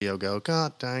video go.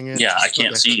 God dang it. Yeah, I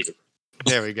can't see you.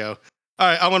 There we go. All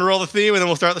right, I'm going to roll the theme and then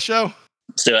we'll start the show.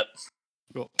 Let's do it.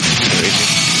 Cool.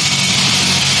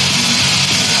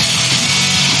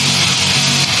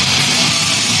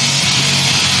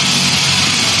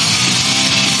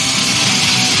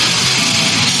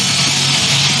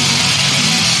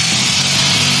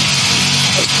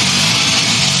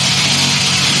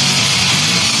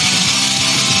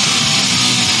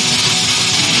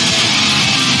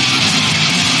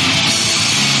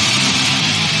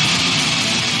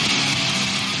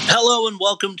 Hello and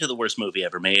welcome to The Worst Movie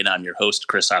Ever Made. I'm your host,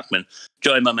 Chris Hockman,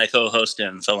 joined by my co-host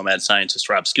and fellow mad scientist,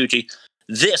 Rob Scucci.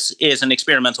 This is an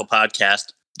experimental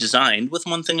podcast designed with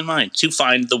one thing in mind, to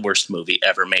find the worst movie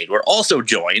ever made. We're also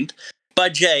joined by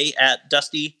Jay at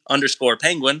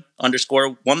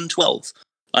Dusty_Penguin_112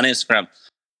 on Instagram.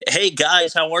 Hey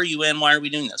guys, how are you and why are we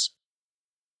doing this?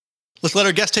 Let's let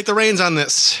our guest take the reins on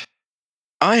this.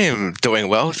 I am doing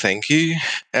well, thank you.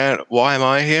 And why am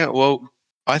I here? Well,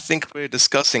 I think we're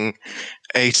discussing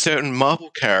a certain Marvel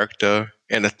character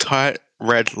in a tight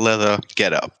red leather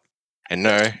getup. And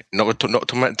no, not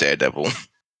talking about Daredevil.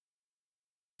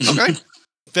 Okay,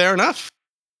 fair enough.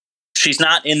 She's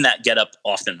not in that getup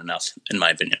often enough, in my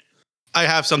opinion. I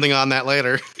have something on that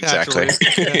later. Exactly.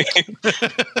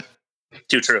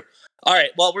 Too true. All right,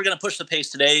 well, we're going to push the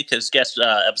pace today because guest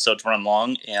episodes run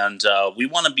long, and we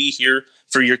want to be here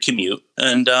for your commute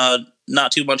and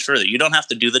not too much further. You don't have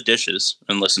to do the dishes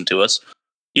and listen to us,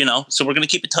 so we're going to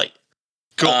keep it tight.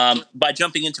 Cool. By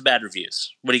jumping into bad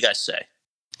reviews. What do you guys say?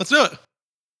 Let's do it.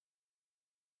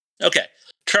 Okay.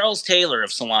 Charles Taylor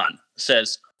of Salon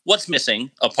says, what's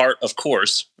missing, apart, of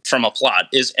course, from a plot,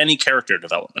 is any character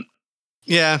development.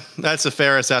 Yeah, that's a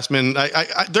fair assessment. I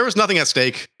there was nothing at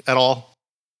stake at all.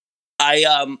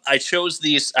 I chose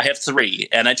these. I have three,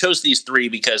 and I chose these three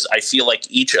because I feel like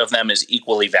each of them is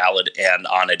equally valid and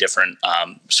on a different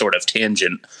sort of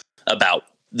tangent about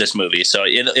this movie. So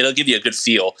it'll give you a good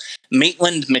feel.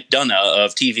 Maitland McDonough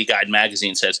of TV Guide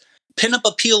magazine says, "Pinup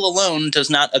appeal alone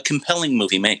does not a compelling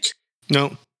movie make."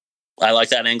 No. I like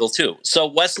that angle too. So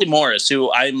Wesley Morris,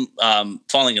 who I'm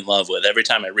falling in love with every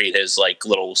time I read his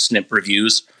little snip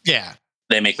reviews. Yeah,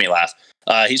 they make me laugh.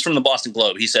 He's from the Boston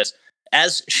Globe. He says,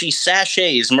 as she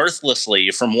sashays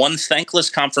mirthlessly from one thankless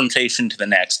confrontation to the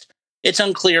next, it's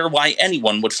unclear why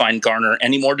anyone would find Garner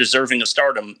any more deserving of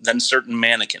stardom than certain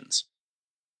mannequins.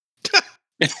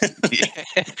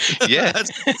 Yeah.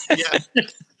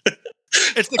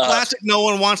 It's the classic no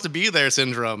one wants to be there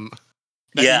syndrome.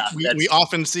 We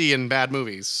often see in bad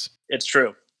movies. It's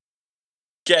true.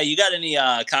 Jay, you got any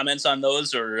comments on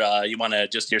those, or you want to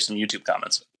just hear some YouTube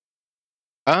comments?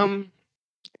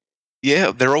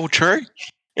 Yeah, they're all true.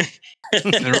 It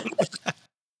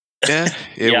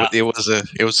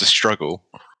was a struggle.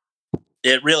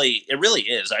 It really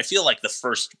is. I feel like the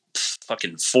first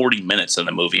fucking 40 minutes of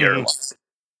the movie are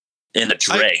in the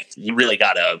tray. You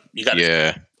gotta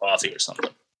coffee or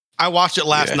something. I watched it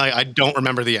last night. I don't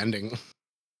remember the ending.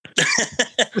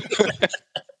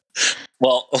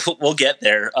 Well, we'll get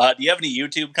there. Do you have any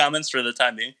YouTube comments for the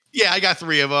time being? Yeah, I got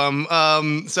three of them.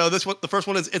 So the first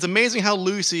one is, it's amazing how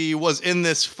Lucy was in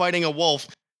this fighting a wolf,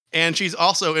 and she's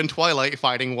also in Twilight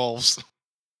fighting wolves.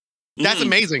 That's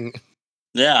amazing.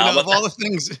 Yeah. Of all the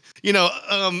things,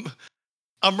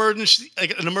 an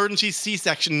emergency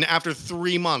C-section after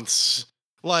 3 months,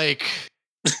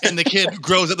 and the kid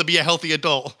grows up to be a healthy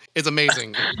adult is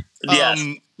amazing. Yes.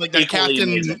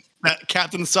 That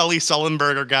Captain Sully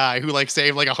Sullenberger guy who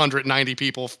saved 190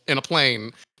 people in a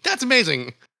plane. That's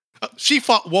amazing. She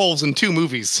fought wolves in 2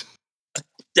 movies.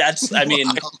 That's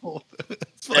cool.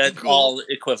 all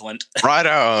equivalent. Right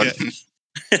on.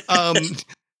 Yeah.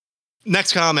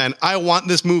 Next comment. I want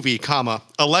this movie,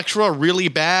 Elektra really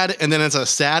bad, and then it's a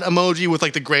sad emoji with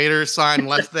the greater sign,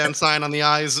 less than sign on the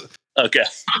eyes. Okay.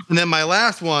 And then my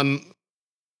last one,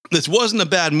 this wasn't a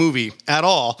bad movie at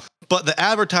all, but the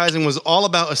advertising was all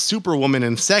about a superwoman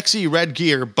in sexy red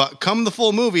gear, but come the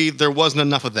full movie, there wasn't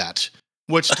enough of that,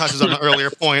 which touches on an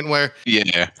earlier point where,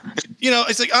 it's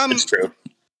it's true.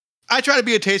 I try to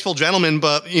be a tasteful gentleman,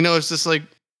 but, it's just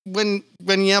when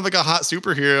you have a hot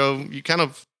superhero, you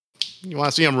want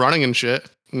to see them running and shit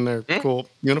in their cool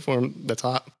uniform that's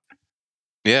hot.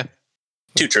 Yeah.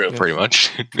 Too true. Yeah. Pretty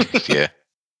much. Yeah.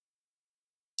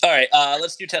 All right,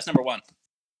 let's do test number 1.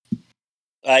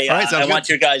 I want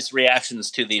your guys'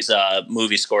 reactions to these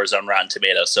movie scores on Rotten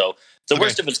Tomatoes. So the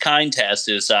worst of its kind test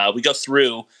is we go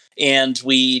through and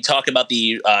we talk about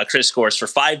the critic scores for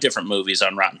 5 different movies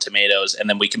on Rotten Tomatoes, and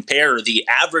then we compare the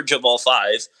average of all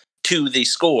 5 to the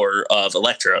score of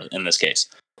Elektra in this case.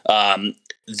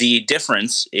 The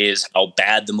difference is how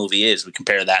bad the movie is. We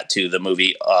compare that to the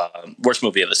movie, worst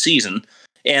movie of the season,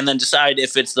 and then decide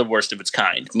if it's the worst of its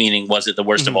kind, meaning was it the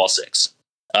worst of all 6?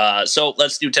 So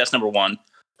let's do test number 1,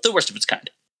 the worst of its kind.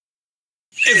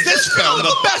 Is this film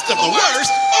the best of the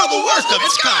worst or the worst of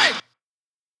its kind?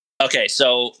 Okay,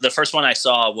 so the first one I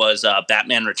saw was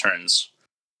Batman Returns.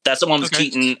 That's the one with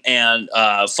Keaton and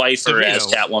Pfeiffer DeVito as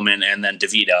Catwoman, and then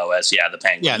DeVito as the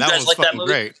Penguin. Yeah, that was like fucking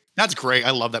great. That's great.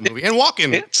 I love that movie. And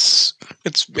Walken. It's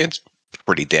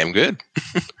pretty damn good.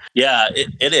 Yeah,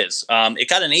 it is. It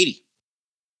got an 80.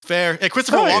 Fair. Yeah,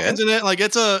 Christopher Walken's in it. Like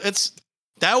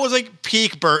that was like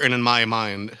peak Burton in my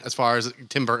mind as far as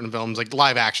Tim Burton films, like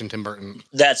live action Tim Burton.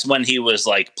 That's when he was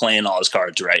like playing all his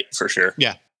cards right, for sure.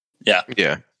 Yeah.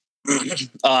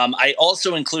 I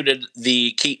also included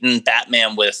the Keaton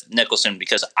Batman with Nicholson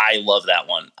because I love that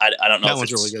one. I don't know that if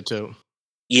one's really good too.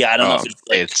 Yeah, I don't know if it's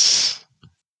like,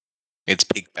 it's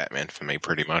peak Batman for me,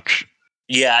 pretty much.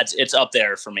 Yeah, it's up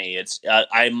there for me. It's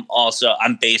I'm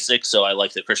basic, so I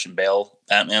like the Christian Bale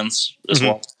Batmans as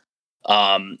well.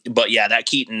 But yeah, that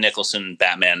Keaton Nicholson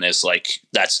Batman is like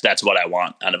that's what I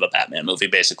want out of a Batman movie,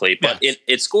 basically. But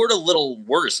it scored a little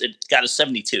worse. It got a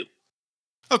 72.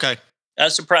 Okay. I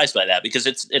was surprised by that because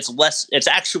it's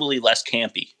actually less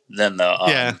campy than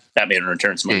the Batman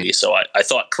Returns movie. So I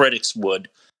thought critics would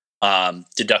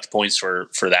deduct points for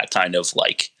that kind of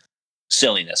like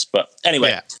silliness. But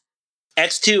anyway,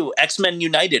 X2, X-Men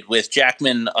United with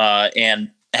Jackman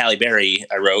and Halle Berry,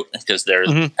 I wrote because they're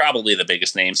probably the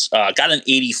biggest names. Got an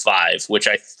 85, which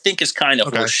I think is kind of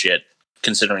horseshit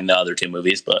considering the other 2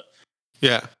 movies. But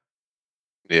yeah.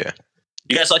 You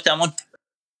guys like that one?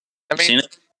 I mean, seen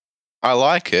it? I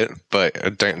like it, but I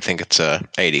don't think it's a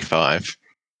 85.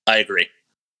 I agree.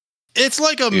 It's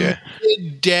like a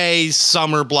midday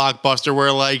summer blockbuster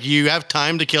where like you have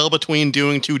time to kill between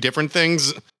doing 2 different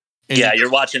things. Yeah,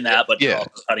 you're watching that, but you're also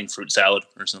cutting fruit salad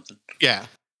or something. Yeah.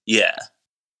 Yeah.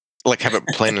 Like have it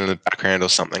playing in the background or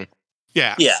something.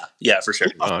 Yeah. Yeah, for sure.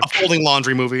 A folding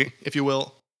laundry movie, if you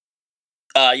will.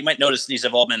 You might notice these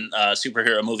have all been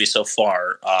superhero movies so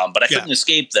far, but I couldn't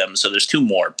escape them, so there's 2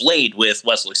 more. Blade with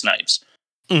Wesley Snipes.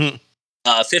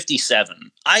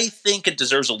 57. I think it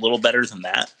deserves a little better than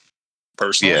that,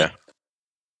 personally. Yeah.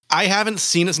 I haven't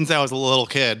seen it since I was a little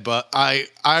kid, but I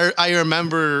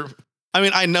remember... I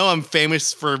mean, I know I'm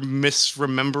famous for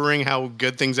misremembering how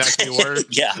good things actually were.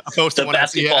 The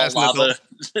basketball lava.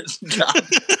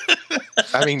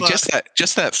 I mean,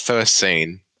 just that first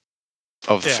scene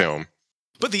of the film.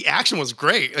 But the action was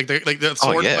great. Like the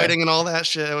sword fighting and all that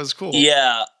shit. It was cool.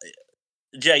 Yeah.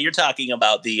 Jay, you're talking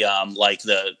about the like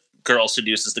the girl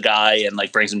seduces the guy and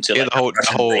like brings him to like the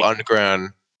whole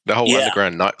underground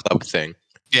nightclub thing.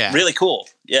 Yeah. Really cool.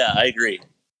 Yeah, I agree.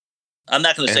 I'm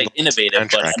not going to say innovative,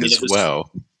 but I mean,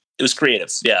 it was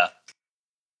creative. Yeah.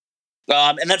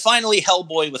 And then finally,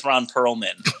 Hellboy with Ron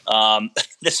Perlman.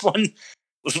 This one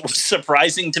was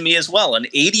surprising to me as well. An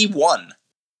 81.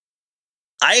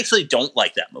 I actually don't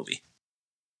like that movie.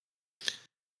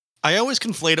 I always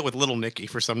conflate it with Little Nicky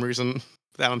for some reason.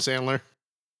 Adam Sandler.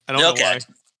 I don't know why.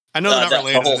 I know they're not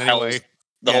related in any way.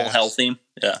 The whole hell theme.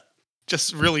 Yeah.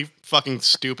 Just really fucking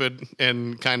stupid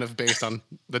and kind of based on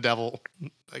the devil,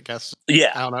 I guess.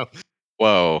 Yeah. I don't know.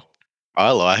 Whoa.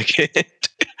 I like it.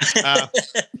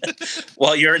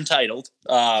 Well, you're entitled.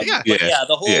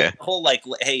 The whole like,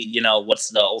 hey, you know, what's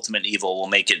the ultimate evil? We'll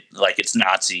make it like it's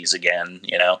Nazis again,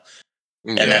 you know?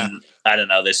 And then I don't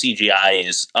know. The CGI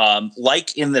is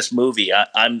like in this movie.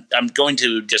 I'm going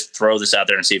to just throw this out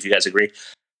there and see if you guys agree.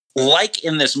 Like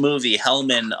in this movie,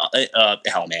 Hellboy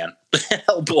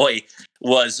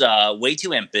was way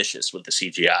too ambitious with the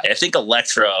CGI. I think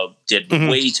Elektra did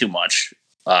way too much,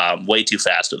 way too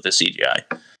fast with the CGI.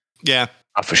 Yeah,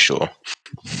 for sure.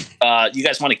 You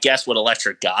guys want to guess what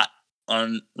Elektra got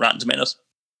on Rotten Tomatoes?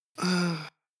 I'm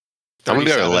gonna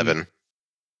go 11.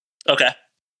 Okay.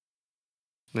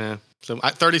 Yeah. So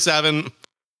 37.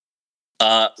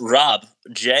 Rob,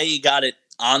 Jay got it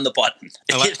on the button.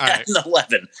 It had an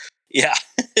 11. Yeah.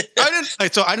 I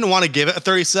didn't want to give it a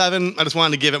 37. I just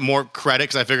wanted to give it more credit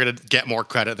because I figured it'd get more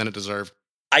credit than it deserved.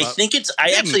 I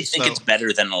actually think it's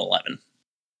better than an 11.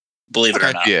 Believe it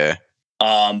or not. Yeah.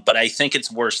 But I think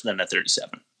it's worse than a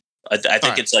 37. I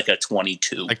think it's like a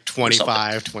 22. Like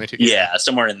 25, 22. Yeah,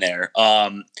 somewhere in there.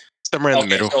 Somewhere in the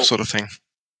middle sort of thing.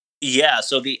 Yeah,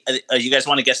 so the you guys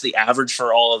want to guess the average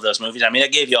for all of those movies? I mean, I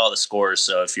gave you all the scores,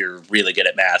 so if you're really good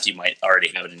at math, you might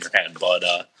already have it in your head. But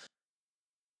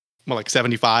well, like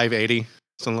 75, 80,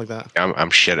 something like that.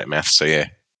 I'm shit at math, so yeah.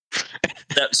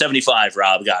 75,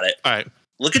 Rob got it. All right.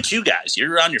 Look at you guys.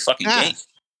 You're on your fucking game.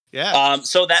 Yeah.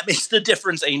 So that makes the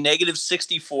difference a negative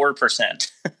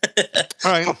 64%.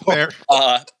 All right. Fair.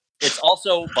 It's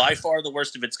also by far the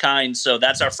worst of its kind. So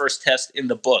that's our first test in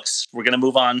the books. We're going to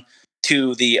move on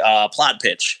to the plot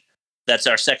pitch. That's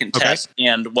our second test.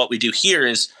 And what we do here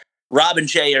is Rob and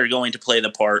Jay are going to play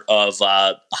the part of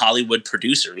Hollywood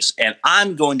producers, and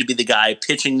I'm going to be the guy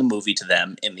pitching the movie to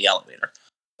them in the elevator.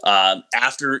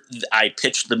 After I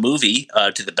pitch the movie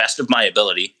to the best of my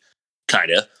ability,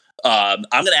 kind of, I'm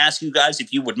going to ask you guys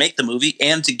if you would make the movie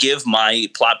and to give my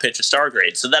plot pitch a star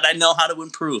grade so that I know how to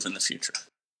improve in the future.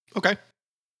 Okay.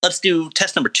 Let's do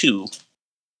test number 2,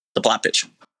 the plot pitch.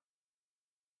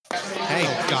 Hey,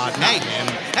 oh God, hey, man.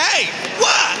 Hey,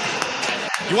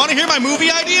 what? You want to hear my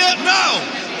movie idea?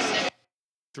 No.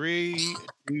 3,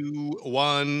 2,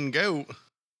 1, go.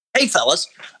 Hey, fellas,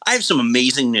 I have some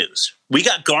amazing news. We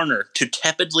got Garner to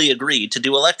tepidly agree to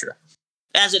do Elektra.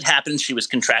 As it happens, she was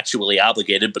contractually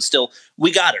obligated, but still,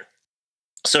 we got her.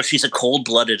 So she's a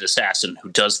cold-blooded assassin who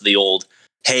does the old,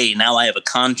 hey, now I have a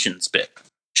conscience bit.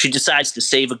 She decides to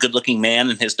save a good-looking man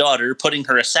and his daughter, putting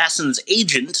her assassin's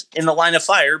agent in the line of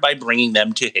fire by bringing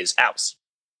them to his house.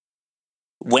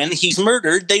 When he's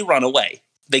murdered, they run away.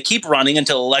 They keep running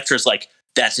until Elektra's like,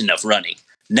 that's enough running.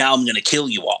 Now I'm going to kill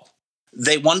you all.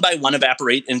 They one by one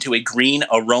evaporate into a green,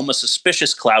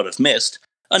 aroma-suspicious cloud of mist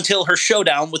until her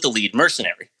showdown with the lead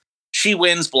mercenary. She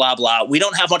wins, blah, blah. We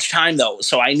don't have much time, though,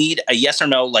 so I need a yes or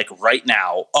no, like right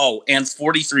now. Oh, and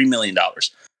 $43 million.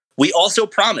 We also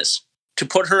promise to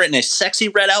put her in a sexy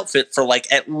red outfit for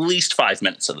like at least 5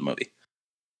 minutes of the movie.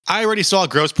 I already saw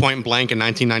Grosse Pointe Blank in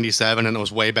 1997, and it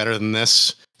was way better than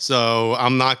this. So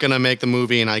I'm not going to make the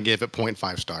movie, and I give it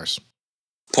 0.5 stars.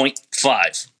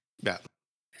 0.5. Yeah.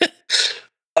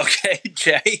 Okay,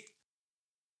 Jay.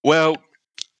 Well,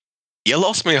 you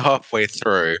lost me halfway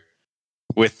through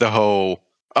with the whole,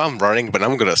 I'm running, but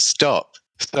I'm going to stop.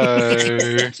 So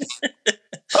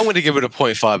I'm going to give it a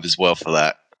 0.5 as well for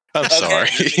that. I'm sorry.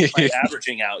 This makes my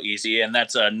averaging out easy, and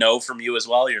that's a no from you as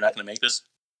well. You're not going to make this?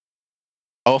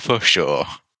 Oh, for sure.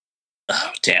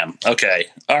 Oh, damn. Okay.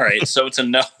 All right. So it's a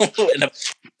no.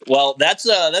 Well, that's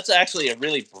actually a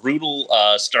really brutal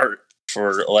start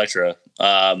for Elektra,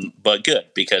 but good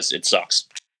because it sucks.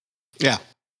 Yeah.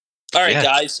 All right,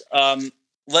 guys.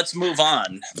 Let's move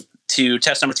on to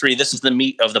test number 3. This is the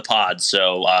meat of the pod.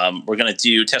 So we're going to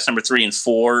do test number 3 and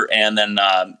 4, and then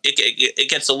it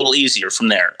gets a little easier from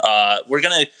there. We're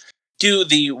going to do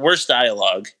the worst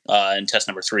dialogue in test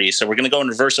number 3. So we're going to go in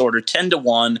reverse order,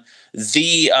 10-1.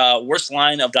 The worst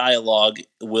line of dialogue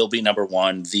will be number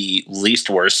 1. The least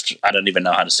worst, I don't even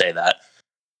know how to say that,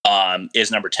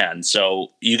 is number 10.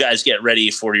 So you guys get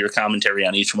ready for your commentary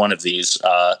on each one of these.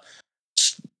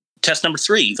 Test number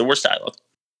 3, the worst dialogue.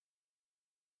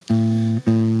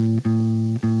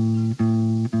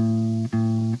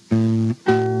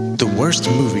 The worst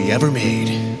movie ever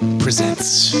made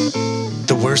presents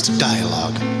the worst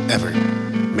dialogue ever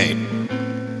made.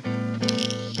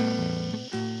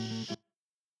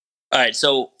 All right,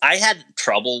 so I had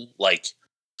trouble, like,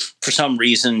 for some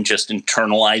reason, just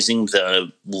internalizing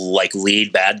the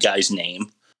lead bad guy's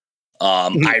name.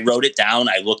 I wrote it down.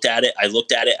 I looked at it. I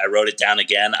wrote it down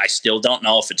again. I still don't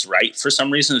know if it's right for some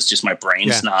reason. It's just my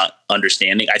brain's not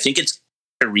understanding. I think it's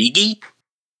Karigi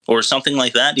or something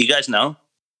like that. Do you guys know?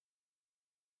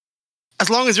 As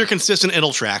long as you're consistent,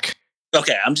 it'll track.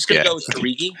 Okay, I'm just going to go with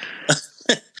Karigi.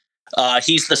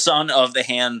 He's the son of the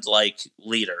hand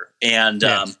leader. And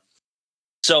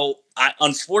so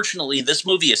unfortunately, this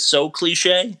movie is so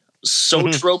cliche, so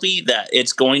tropey that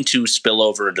it's going to spill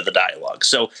over into the dialogue.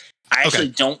 So I actually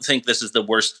don't think this is the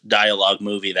worst dialogue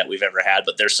movie that we've ever had,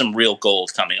 but there's some real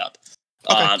gold coming up.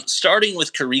 Starting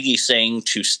with Karigi saying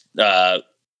to, I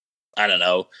don't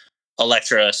know,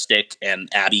 Elektra, Stick, and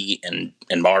Abby, and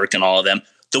Mark, and all of them,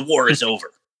 the war is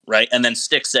over, right? And then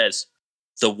Stick says,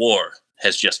 the war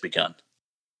has just begun.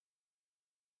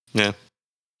 Yeah.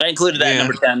 I included that in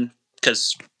number 10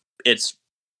 because it's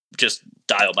just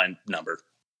dial by number.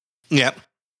 Yep.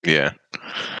 Yeah.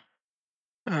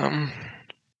 I'm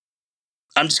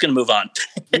just going to move on.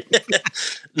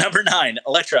 Number 9,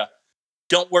 Elektra.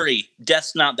 Don't worry,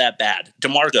 death's not that bad.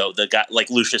 DeMarco, the guy like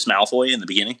Lucius Malfoy in the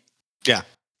beginning. Yeah.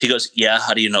 He goes, yeah,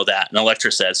 how do you know that? And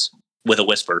Elektra says, with a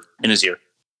whisper in his ear,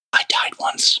 I died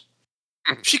once.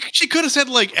 She could have said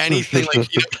anything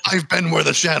I've been where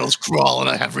the shadows crawl and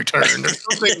I have returned or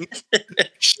something.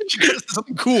 She could have said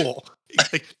something cool.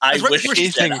 I wish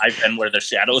she said I've been where the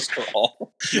shadows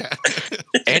crawl. Yeah.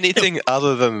 Anything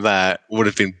other than that would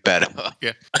have been better.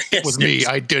 Yeah. It was me.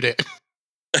 I did it.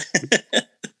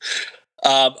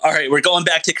 All right, we're going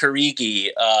back to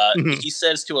Karigi. He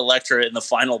says to Elektra in the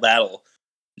final battle,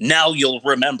 now you'll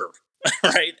remember.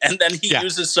 Right? And then he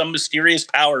uses some mysterious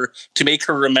power to make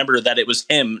her remember that it was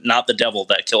him, not the devil,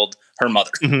 that killed her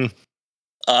mother.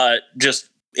 Just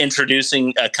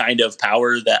introducing a kind of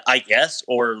power that I guess,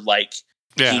 or like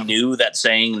he knew that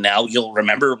saying now you'll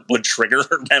remember would trigger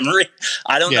her memory.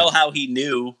 I don't know how he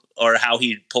knew or how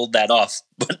he pulled that off,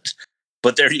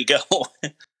 but there you go.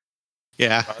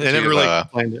 Yeah, they never really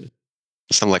explained it.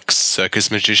 Some like circus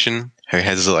magician who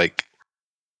has like,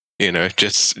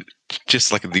 just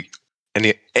like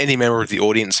any member of the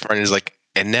audience friend is like,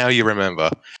 and now you remember.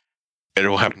 It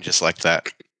will happen just like that.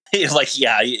 He's like,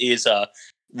 he's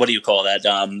what do you call that?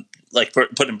 Like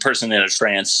putting person in a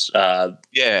trance.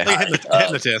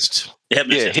 Hypnotist.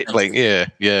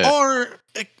 Or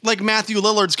like Matthew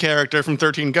Lillard's character from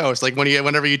 13 Ghosts. Like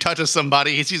whenever you touches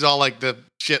somebody, he sees all like the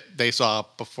shit they saw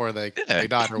before they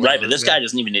died. Or whatever. Right, but this guy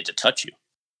doesn't even need to touch you.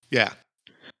 Yeah.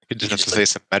 You just have to say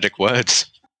some magic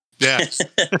words. Yeah.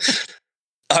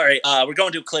 All right, we're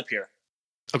going to a clip here.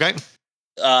 Okay.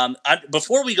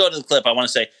 Before we go to the clip, I want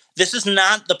to say this is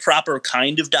not the proper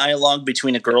kind of dialogue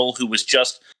between a girl who was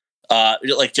just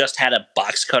had a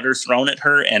box cutter thrown at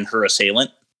her and her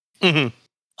assailant, who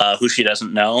she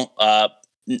doesn't know.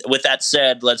 With that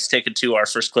said, let's take it to our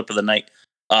first clip of the night.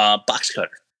 Box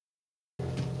cutter.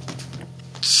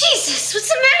 Jesus, what's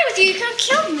the matter with you? You're gonna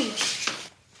kill me.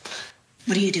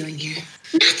 What are you doing here?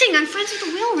 Nothing. I'm friends with the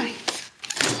wheelwrights.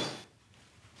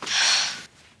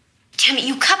 Damn it,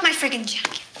 you cut my friggin'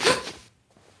 jacket.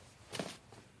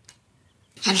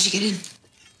 How did you get in?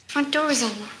 Front door was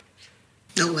unlocked.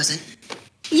 No, it wasn't.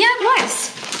 Yeah, it was.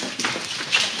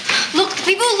 Look,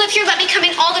 people who live here let me come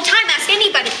in all the time. Ask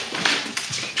anybody.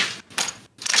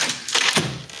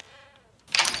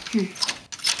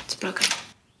 It's broken.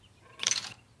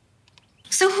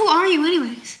 So who are you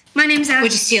anyways? My name's Abby.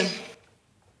 What'd you steal?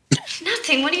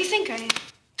 Nothing. What do you think I am?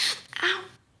 Ow.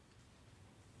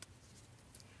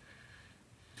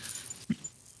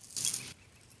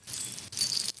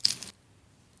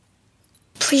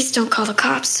 Please don't call the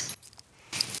cops.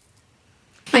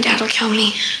 My dad will kill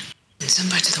me. In some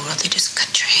parts of the world, they just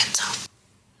cut your hands off.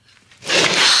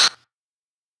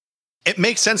 It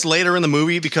makes sense later in the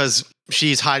movie because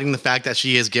she's hiding the fact that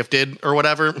she is gifted or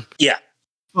whatever. Yeah.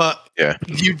 But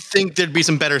you'd think there'd be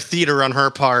some better theater on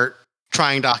her part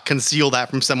trying to conceal that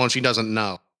from someone she doesn't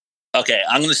know. Okay,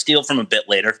 I'm going to steal from a bit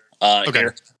later.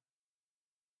 Here.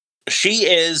 She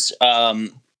is a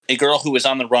girl who is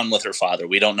on the run with her father.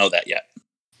 We don't know that yet.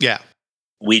 Yeah.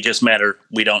 We just met her.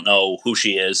 We don't know who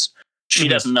she is. She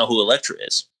doesn't know who Elektra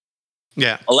is.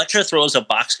 Yeah. Elektra throws a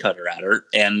box cutter at her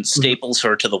and staples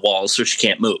her to the wall so she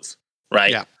can't move.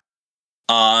 Right? Yeah.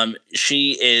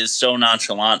 She is so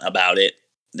nonchalant about it.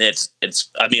 I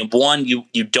mean, one,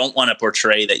 you don't want to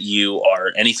portray that you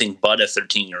are anything but a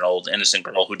 13-year-old innocent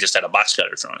girl who just had a box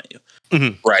cutter thrown at you.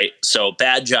 Right? So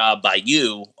bad job by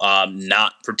you,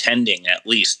 not pretending at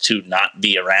least to not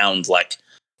be around like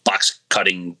box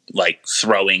cutting, like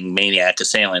throwing maniac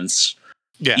assailants.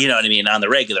 Yeah. You know what I mean? On the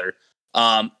regular.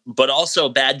 But also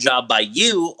bad job by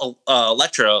you,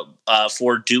 Elektra,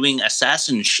 for doing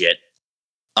assassin shit.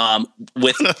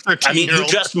 With, I mean, you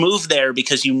just moved there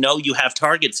because you know you have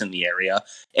targets in the area,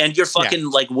 and you're fucking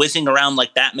like whizzing around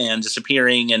like Batman,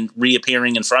 disappearing and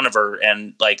reappearing in front of her,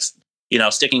 and like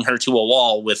sticking her to a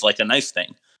wall with like a knife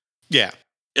thing. Yeah,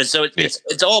 and so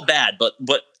it's all bad. But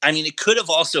I mean, it could have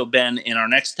also been in our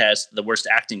next test, the worst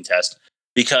acting test,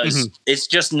 because it's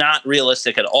just not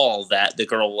realistic at all that the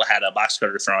girl had a box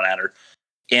cutter thrown at her,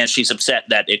 and she's upset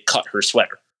that it cut her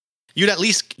sweater. You'd at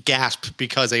least gasp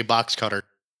because a box cutter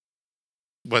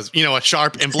was, a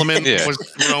sharp implement was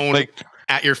thrown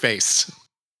at your face.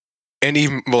 Any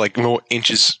more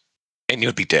inches and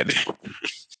you'll be dead.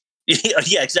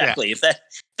 Yeah, exactly. Yeah. If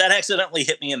that accidentally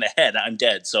hit me in the head, I'm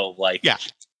dead. So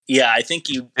yeah, I think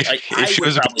you. If she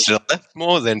was probably to the left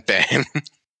more, then bam.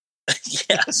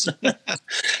 Yes,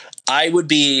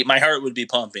 my heart would be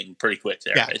pumping pretty quick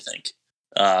there. Yeah. I think.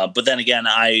 But then again,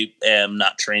 I am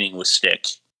not training with stick.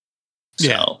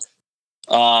 So,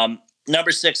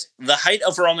 number 6, the height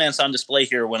of romance on display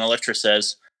here when Elektra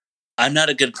says, "I'm not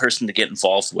a good person to get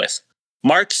involved with."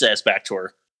 Mark says back to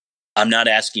her, "I'm not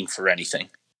asking for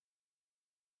anything."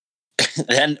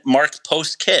 Then Mark,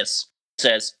 post-kiss,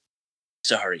 says,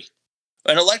 "Sorry."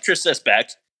 And Elektra says back,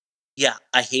 "Yeah,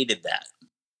 I hated that."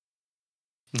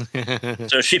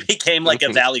 So she became like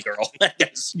a valley girl, I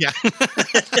guess. Yeah.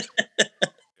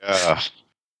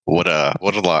 What a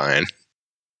line.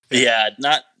 Yeah,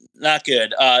 not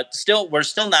good. We're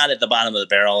still not at the bottom of the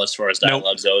barrel as far as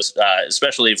dialogue goes,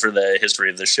 especially for the history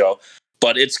of the show.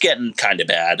 But it's getting kind of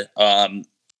bad.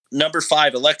 Number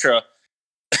 5, Elektra.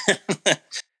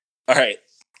 All right.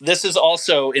 this is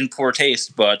also in poor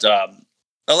taste, but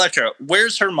Elektra,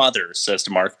 where's her mother? Says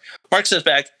to Mark. Mark says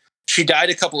back, she died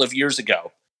a couple of years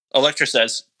ago. Elektra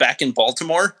says, back in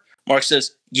Baltimore? Mark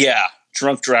says, yeah,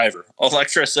 drunk driver.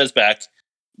 Elektra says back,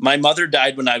 my mother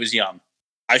died when I was young.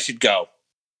 I should go.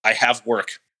 I have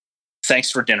work. Thanks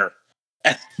for dinner.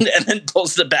 And then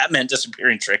pulls the Batman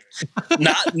disappearing trick.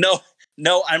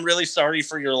 No, I'm really sorry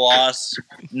for your loss.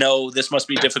 No, this must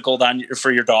be difficult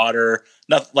for your daughter.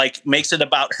 Like, makes it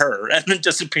about her and then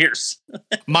disappears.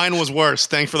 Mine was worse.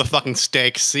 Thanks for the fucking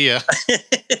steak. See ya.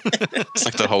 It's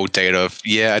like the whole date of,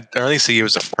 I only see you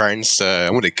as a friend, so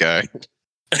I'm going to go.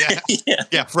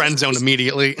 Yeah, friend zone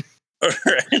immediately.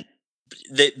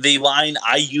 The line,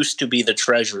 I used to be the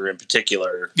treasure in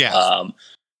particular. Yeah.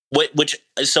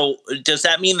 So does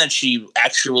that mean that she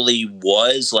actually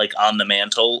was like on the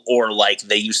mantle, or like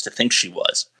they used to think she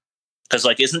was? Because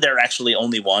like, isn't there actually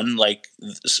only one? Like,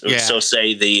 so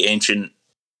say the ancient,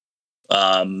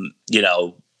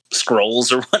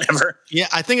 scrolls or whatever. Yeah,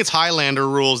 I think it's Highlander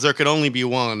rules. There could only be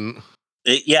one.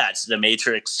 It's the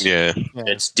Matrix. Yeah.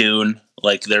 It's Dune.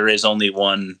 Like there is only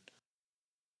one.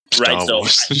 Right. Star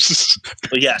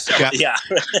So, yeah.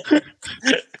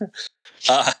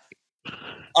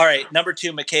 All right, number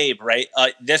 2, McCabe. Right.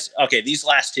 These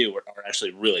last two are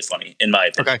actually really funny in my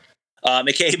opinion. Okay.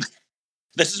 McCabe.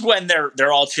 This is when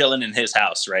they're all chilling in his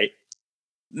house, right?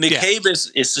 McCabe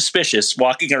is suspicious,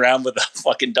 walking around with a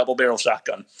fucking double barrel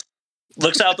shotgun.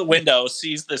 Looks out the window,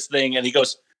 sees this thing, and he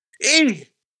goes, "Hey,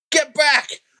 get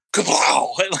back!"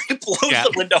 Kablow! It like blows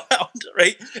the window out,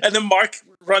 right? And then Mark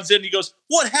runs in and he goes,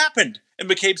 "What happened?" And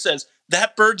McCabe says,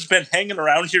 "That bird's been hanging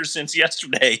around here since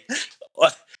yesterday."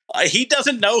 He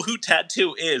doesn't know who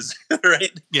Tattoo is,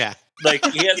 right? Yeah. Like,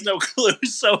 he has no clue,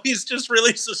 so he's just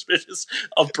really suspicious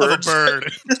of birds. Of a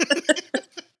bird.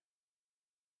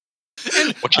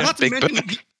 Watch out, big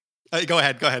bird. Go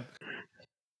ahead.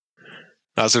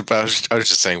 I was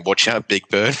just saying, watch out, big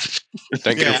bird.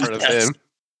 Don't get in front of him.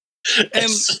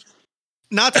 And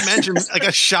not to mention, like,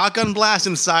 a shotgun blast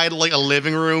inside like a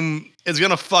living room is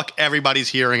gonna fuck everybody's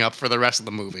hearing up for the rest of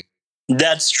the movie.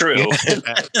 That's true.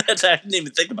 I didn't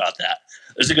even think about that.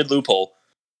 There's a good loophole.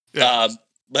 Yeah.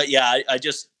 But yeah, I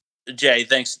just, Jay,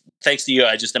 thanks to you,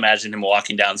 I just imagined him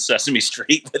walking down Sesame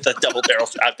Street with a double barrel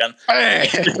shotgun.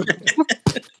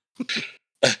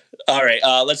 All right,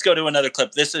 let's go to another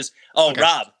clip. This is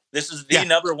Rob. This is the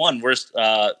number one worst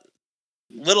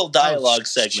little dialogue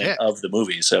segment of the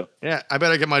movie. So yeah, I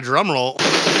better get my drum roll.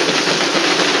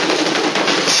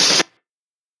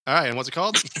 All right, and what's it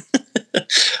called?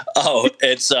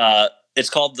 It's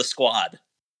called The Squad.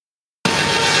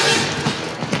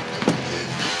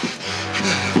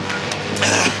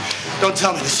 Don't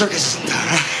tell me the circus isn't done,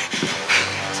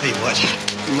 huh? Tell you what,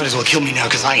 you might as well kill me now,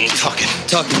 because I ain't talking.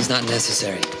 Talking is not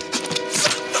necessary.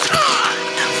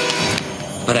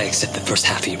 But I accept the first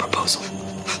half of your proposal.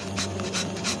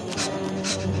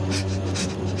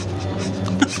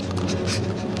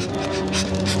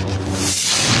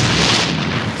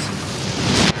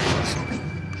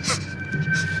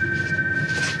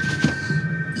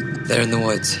 They're in the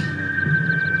woods.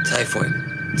 Typhoid,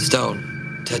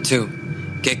 Stone, Tattoo.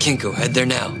 Get Kinko. Head there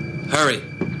now. Hurry.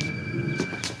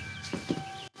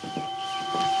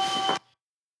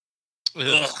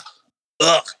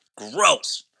 Ugh.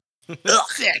 Gross. Ugh.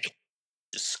 Sick.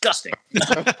 Disgusting.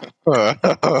 All right.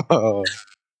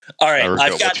 I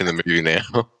regret watching the movie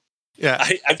now. Yeah.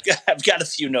 I've got a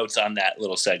few notes on that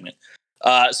little segment.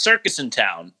 Circus in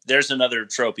Town. There's another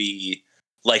tropey.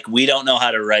 Like, we don't know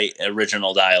how to write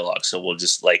original dialogue, so we'll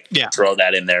just throw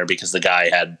that in there because the guy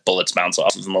had bullets bounce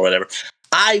off of him or whatever.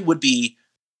 I would be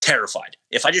terrified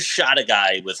if I just shot a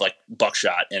guy with like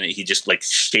buckshot and he just like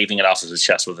shaving it off of his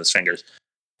chest with his fingers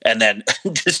and then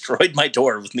destroyed my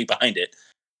door with me behind it.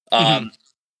 I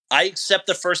accept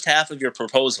the first half of your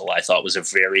proposal. I thought was a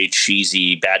very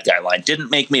cheesy bad guy line.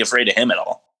 Didn't make me afraid of him at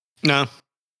all. No.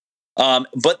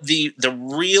 But the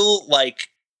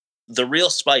real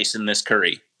spice in this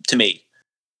curry to me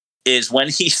is when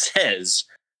he says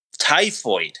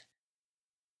Typhoid,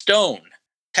 Stone,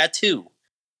 Tattoo,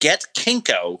 get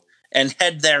Kinko and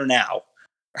head there now.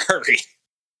 Hurry.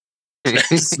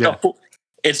 So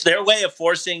it's their way of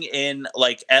forcing in,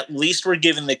 like, at least we're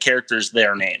giving the characters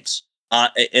their names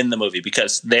in the movie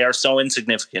because they are so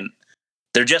insignificant.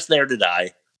 They're just there to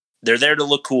die. They're there to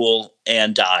look cool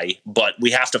and die, but we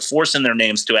have to force in their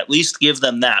names to at least give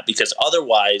them that because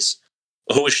otherwise,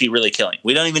 who is she really killing?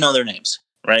 We don't even know their names,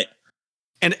 right?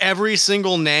 And every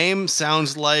single name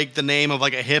sounds like the name of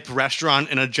like a hip restaurant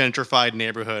in a gentrified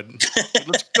neighborhood.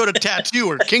 Let's go to Tattoo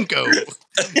or Kinko.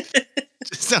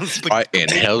 Sounds Right in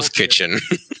Hell's Kitchen.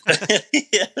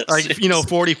 Yeah, like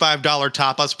 $45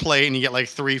 tapas plate, and you get like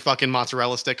 3 fucking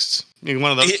mozzarella sticks. One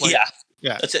of those. Plates.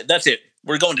 Yeah. That's it.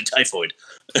 We're going to Typhoid.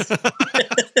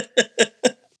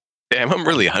 Damn, I'm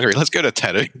really hungry. Let's go to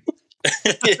Tattoo.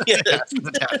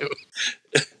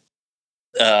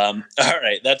 All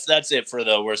right, that's it for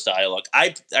the worst dialogue.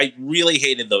 I really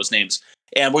hated those names,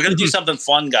 and we're gonna do something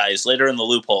fun, guys, later in the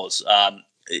loopholes.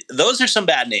 Those are some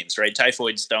bad names, right?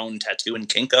 Typhoid, Stone, Tattoo, and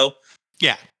Kinko.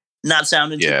 Yeah, not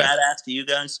sounding too badass to you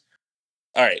guys.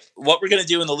 All right, what we're gonna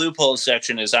do in the loopholes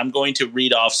section is I'm going to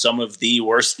read off some of the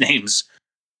worst names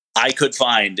I could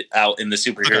find out in the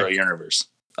superhero universe,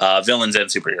 villains and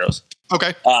superheroes.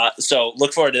 Okay. So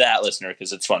look forward to that, listener,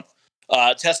 because it's fun.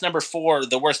 Test number 4,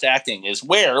 the worst acting, is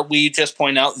where we just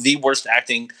point out the worst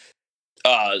acting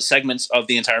segments of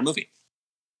the entire movie.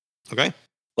 Okay.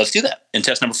 Let's do that. In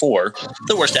test number 4,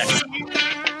 the worst acting.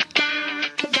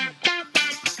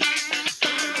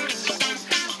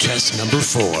 Test number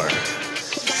 4,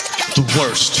 the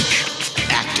worst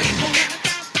acting.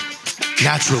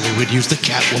 Naturally, we'd use the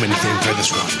Catwoman theme for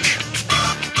this one.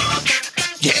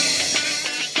 Yeah.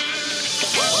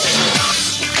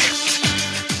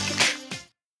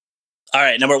 All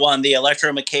right, number 1, the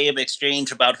Elektra McCabe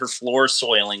exchange about her floor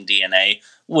soiling DNA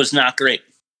was not great.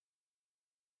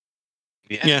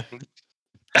 Yeah.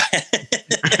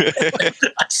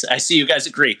 I see you guys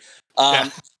agree.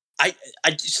 I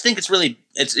just think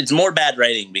it's more bad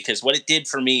writing, because what it did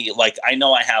for me, like, I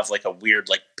know I have like a weird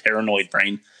like paranoid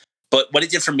brain, but what it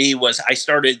did for me was I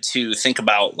started to think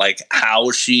about like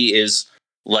how she is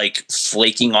like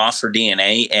flaking off her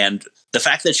DNA, and the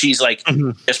fact that she's like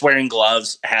just wearing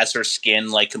gloves, has her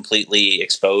skin like completely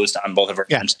exposed on both of her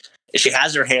arms. She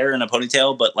has her hair in a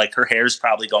ponytail, but like her hair's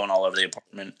probably going all over the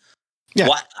apartment. Yeah.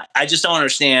 What? I just don't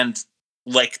understand,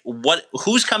 like,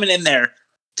 who's coming in there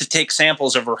to take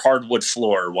samples of her hardwood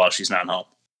floor while she's not home?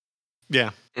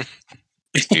 Yeah.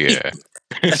 Yeah.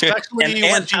 Especially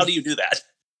and how do you do that?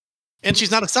 And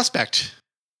she's not a suspect.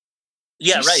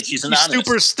 Yeah, right. She's anonymous.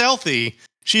 Super stealthy.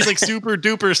 She's like super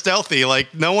duper stealthy.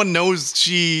 Like, no one knows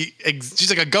she's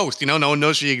like a ghost, No one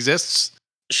knows she exists.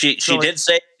 She did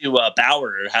say to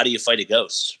Bauer, "How do you fight a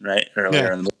ghost?" Right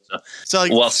earlier in the movie. So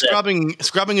like,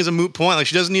 scrubbing is a moot point. Like,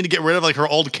 she doesn't need to get rid of like her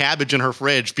old cabbage in her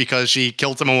fridge because she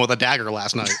killed someone with a dagger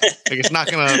last night. Like, it's not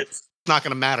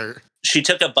gonna matter. She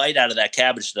took a bite out of that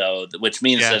cabbage, though, which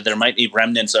means that there might be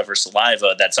remnants of her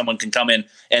saliva that someone can come in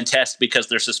and test because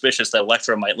they're suspicious that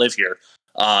Elektra might live here,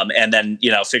 and then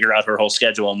figure out her whole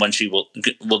schedule and when she will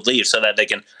leave, so that they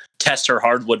can test her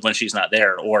hardwood when she's not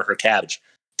there, or her cabbage.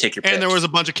 Take your pick. And there was a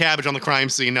bunch of cabbage on the crime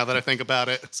scene. Now that I think about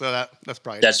it, so that's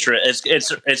probably true.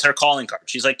 It's her calling card.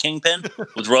 She's like Kingpin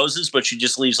with roses, but she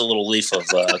just leaves a little leaf of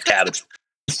cabbage.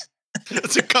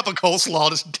 It's a cup of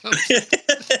coleslaw.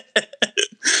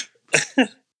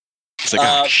 It's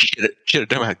like, should have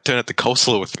done it the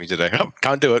coleslaw with me today. Oh,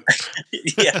 can't do it.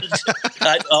 Yeah,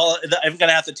 I'm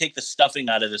gonna have to take the stuffing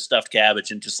out of the stuffed cabbage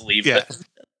and just leave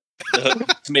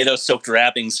the tomato-soaked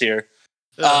wrappings here.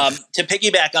 To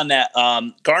piggyback on that,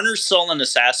 Garner's Soul and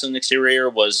Assassin exterior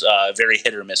was very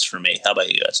hit or miss for me. How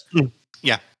about you guys?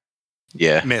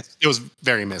 Yeah. Miss. It was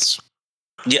very miss.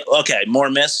 Yeah. Okay. More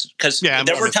miss. Because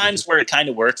there were times where it kind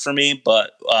of worked for me,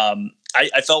 but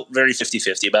I felt very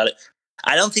 50-50 about it.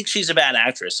 I don't think she's a bad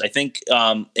actress. I think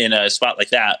in a spot like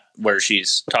that where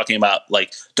she's talking about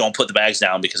like, don't put the bags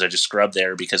down because I just scrubbed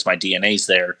there because my DNA's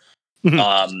there.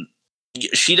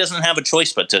 She doesn't have a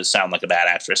choice but to sound like a bad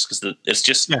actress, because it's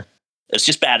just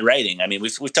bad writing. I mean,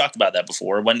 we've talked about that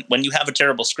before. When you have a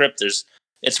terrible script,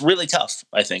 it's really tough,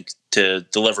 I think, to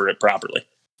deliver it properly.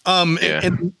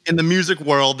 In the music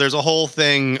world, there's a whole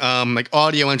thing like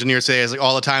audio engineers say is like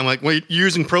all the time, like we're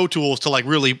using Pro Tools to like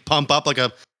really pump up like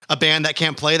a band that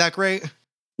can't play that great.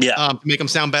 Yeah. To make them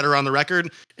sound better on the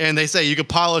record. And they say you could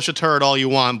polish a turd all you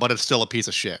want, but it's still a piece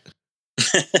of shit.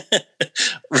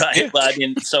 Right. But I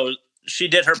mean, so she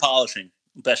did her polishing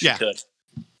best she could.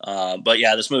 But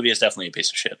yeah, this movie is definitely a piece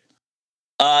of shit.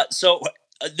 So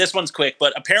this one's quick,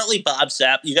 but apparently Bob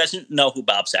Sapp, you guys know who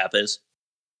Bob Sapp is?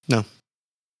 No.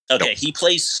 Okay, nope. He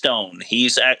plays Stone. He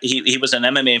was an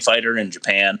MMA fighter in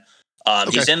Japan.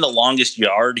 He's in The Longest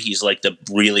Yard. He's like the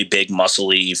really big,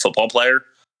 muscly football player.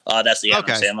 That's the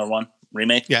Adam Sandler one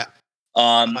remake. Yeah.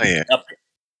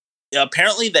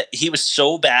 Apparently that he was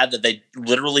so bad that they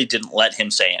literally didn't let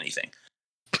him say anything.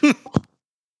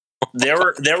 There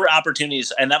were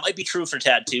opportunities, and that might be true for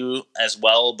Tattoo as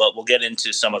well, but we'll get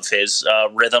into some of his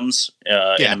rhythms in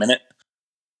a minute.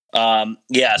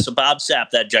 So Bob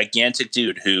Sapp, that gigantic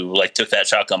dude who like took that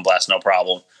shotgun blast no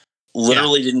problem,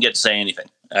 literally didn't get to say anything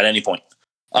at any point.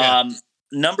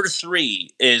 number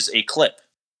 3 is a clip.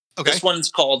 Okay. This one's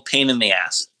called "Pain in the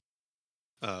Ass."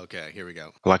 Oh, okay, here we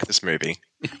go. I like this movie.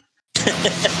 Abby,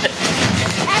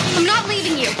 I'm not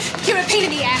leaving you. You're a pain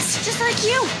in the ass, just like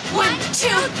you. 1, 2, 3.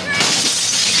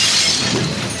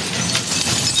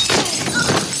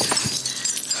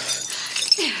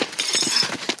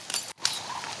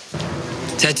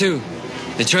 Tattoo,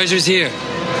 the treasure's here.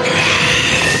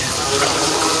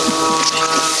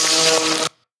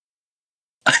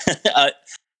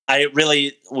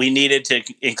 We needed to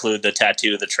include the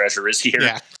tattoo. The treasure is here.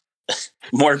 Yeah.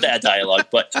 More bad dialogue,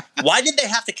 but why did they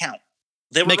have to count?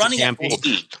 They were Make it running at full campy.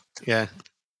 speed. Yeah.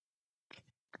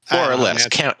 More or less, man.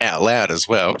 count out loud as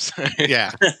well.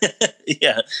 Yeah.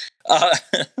 Yeah.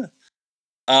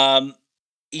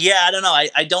 Yeah, I don't know.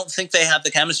 I don't think they have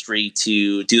the chemistry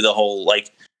to do the whole,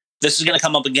 like, this is going to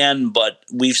come up again, but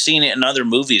we've seen it in other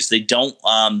movies. They don't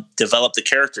develop the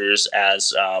characters,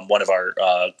 as one of our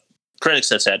critics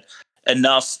has said,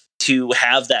 enough to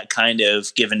have that kind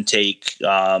of give and take,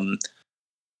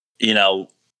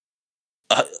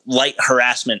 light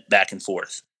harassment back and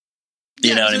forth.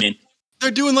 You know what I mean?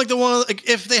 They're doing like the one, like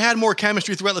if they had more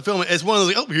chemistry throughout the film, it's one of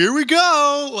those, like, oh, here we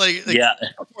go. Like Yeah.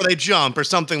 Or they jump or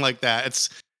something like that.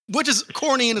 Which is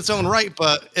corny in its own right,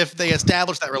 but if they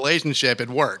establish that relationship,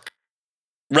 it'd work.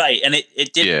 Right. And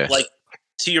it did, like,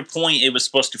 to your point, it was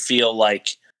supposed to feel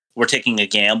like we're taking a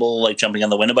gamble, like jumping on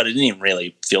the window, but it didn't even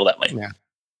really feel that way. Yeah.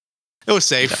 It was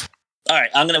safe. All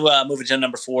right, I'm going to move it to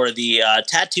number 4. The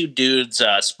tattooed dude's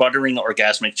sputtering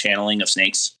orgasmic channeling of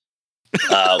snakes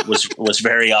was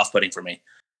very off-putting for me.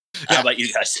 How about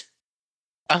you guys?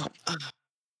 Oh.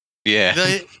 Yeah.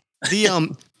 The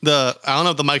I don't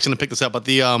know if the mic's gonna pick this up, but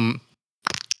the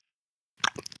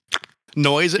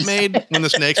noise it made when the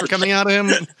snakes were coming out of him,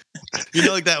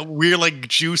 like that weird, like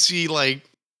juicy, like,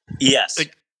 yes.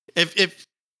 Like if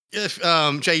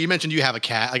Jay, you mentioned you have a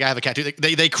cat. Like I have a cat too.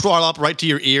 They crawl up right to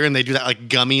your ear and they do that like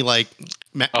gummy like.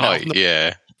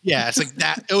 Yeah. Yeah, it's like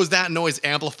that. It was that noise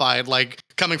amplified, like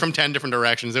coming from 10 different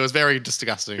directions. It was very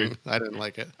disgusting. I didn't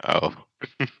like it. Oh.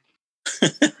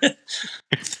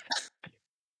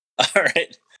 All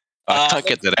right. I can't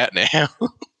get to that now.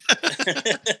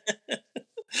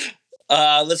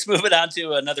 Let's move it on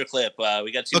to another clip.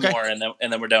 We got 2 more, and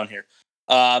then we're down here.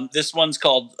 This one's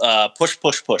called "Push,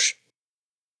 Push, Push."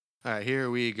 All right, here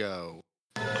we go.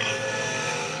 You're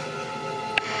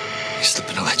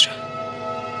slipping, Elektra.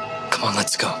 Come on,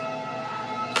 let's go.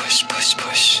 Push, push,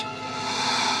 push.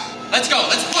 Let's go.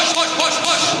 Let's push, push, push,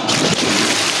 push.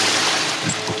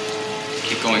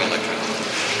 Keep going, Elektra.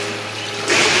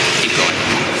 Keep going.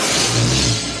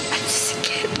 I'm just a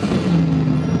kid.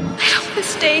 I don't want to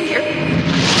stay here.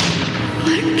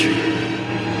 Electra.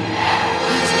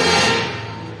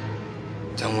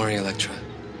 Don't worry, Elektra.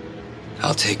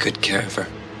 I'll take good care of her.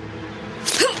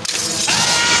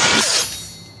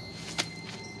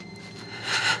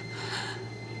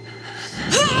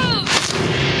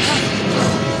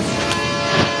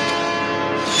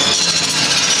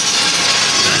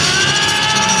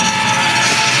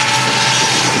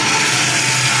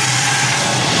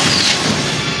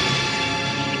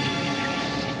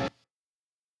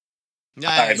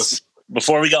 Nice. All right,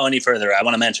 before we go any further, I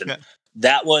want to mention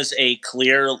that was a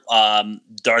clear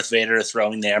Darth Vader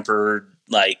throwing the Emperor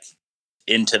like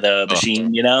into the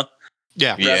machine. You know?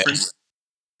 Yeah. Reference.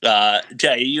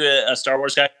 Jay, are you a Star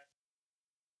Wars guy?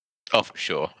 Oh, for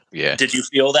sure. Yeah. Did you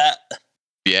feel that?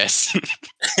 Yes.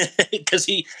 Because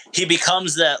he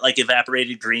becomes that like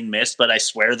evaporated green mist, but I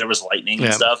swear there was lightning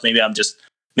and stuff. Maybe I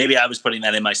was putting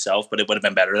that in myself, but it would have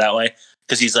been better that way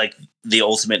because he's like the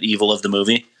ultimate evil of the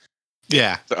movie.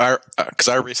 Yeah. Because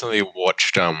I recently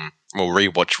watched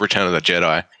rewatched Return of the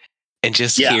Jedi, and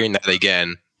just hearing that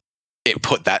again, it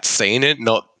put that scene in,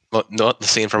 not the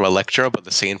scene from Elektra, but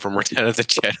the scene from Return of the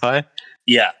Jedi.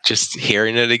 Yeah. Just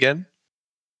hearing it again.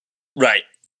 Right.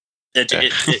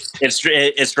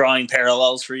 It's drawing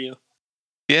parallels for you.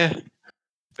 Yeah.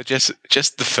 But just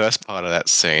the first part of that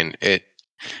scene, it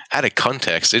out of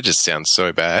context, it just sounds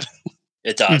so bad.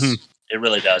 It does. Mm-hmm. It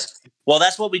really does. Well,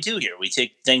 that's what we do here. We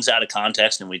take things out of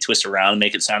context and we twist around and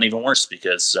make it sound even worse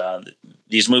because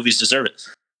these movies deserve it.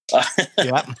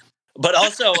 Yeah. But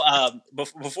also,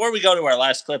 before we go to our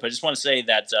last clip, I just want to say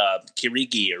that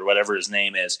Kirigi, or whatever his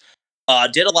name is,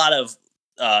 did a lot of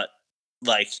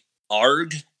like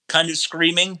ARG kind of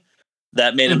screaming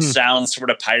that made him sound sort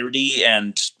of piratey,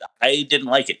 and I didn't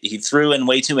like it. He threw in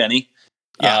way too many.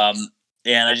 Yeah.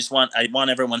 And I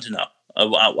want everyone to know. I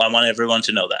want everyone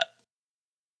to know that.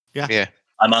 Yeah.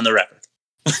 I'm on the record.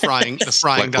 The frying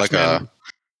like a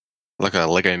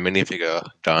Lego minifigure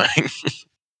dying.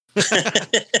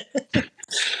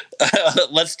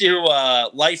 Let's do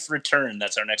Life Return.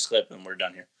 That's our next clip, and we're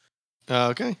done here.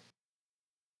 Okay.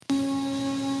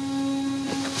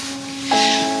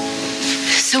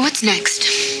 So what's next?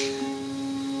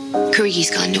 Kurigi's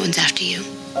gone. No one's after you.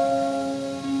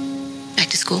 Back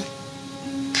to school?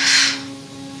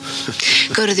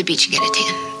 Go to the beach and get a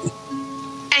tan.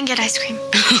 And get ice cream.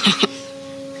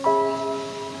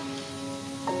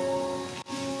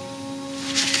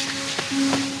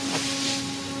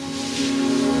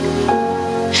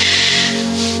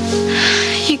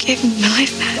 You gave me my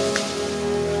life back.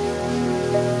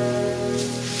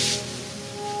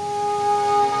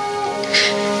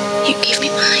 You gave me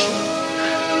mine.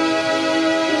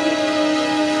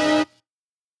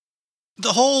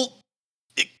 The whole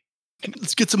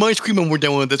let's get some ice cream when we're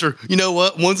done with this, or you know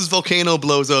what? Once this volcano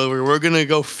blows over, we're gonna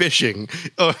go fishing.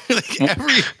 Or like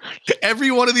every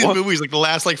one of these movies, like the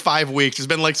last 5 weeks, has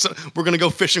been we're gonna go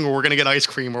fishing, or we're gonna get ice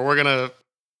cream, or we're gonna.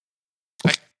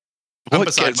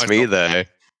 What gets me though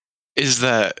is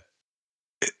that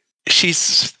she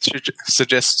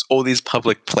suggests all these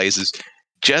public places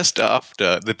just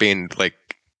after they've been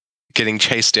getting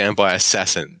chased down by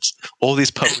assassins. All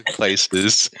these public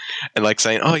places, and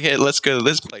saying, "Oh yeah, let's go to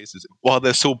these places," while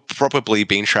they're still probably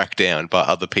being tracked down by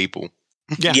other people.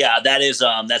 Yeah, that is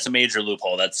that's a major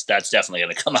loophole. That's definitely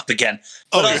going to come up again.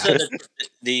 But also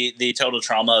the total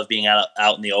trauma of being out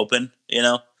in the open.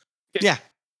 Yeah.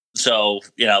 So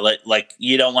you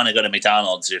don't want to go to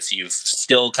McDonald's if you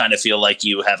still kind of feel like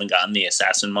you haven't gotten the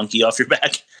assassin monkey off your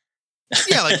back.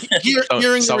 Yeah,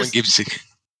 hearing someone gives you.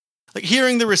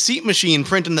 Hearing the receipt machine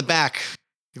print in the back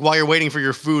while you're waiting for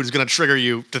your food is going to trigger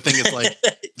you to think it's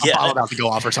a bomb about to go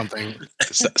off or something.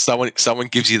 Someone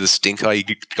gives you the stink eye,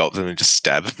 you go up to them and just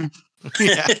stab them.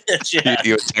 Yeah.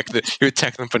 You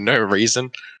attack them for no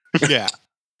reason. Yeah.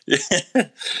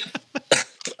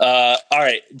 All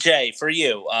right, Jay, for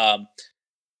you,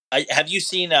 have you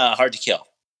seen Hard to Kill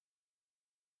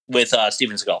with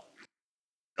Steven Seagal?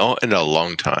 Not in a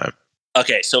long time.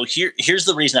 Okay, so here's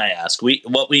the reason I ask.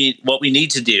 What we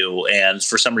need to do, and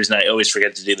for some reason I always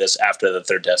forget to do this after the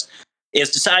third test, is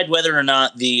decide whether or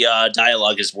not the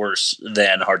dialogue is worse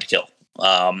than Hard to Kill.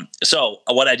 So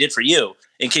what I did for you,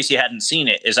 in case you hadn't seen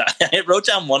it, is I wrote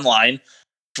down one line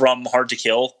from Hard to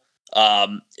Kill,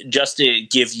 just to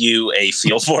give you a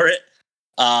feel for it.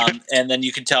 And then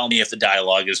you can tell me if the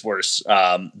dialogue is worse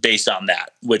based on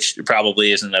that, which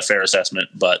probably isn't a fair assessment,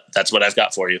 but that's what I've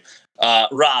got for you.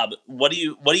 Rob, what do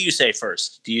you say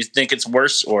first? Do you think it's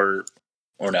worse or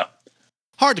no?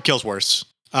 Hard to Kill's worse.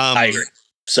 I agree.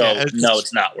 So yeah, no,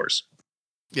 it's not worse.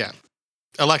 Yeah,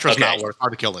 Elektra's not worse.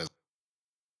 Hard to Kill is.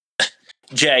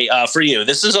 Jay, for you,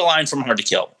 this is a line from Hard to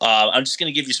Kill. I'm just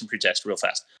going to give you some pretext real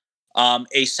fast.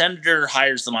 A senator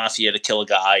hires the mafia to kill a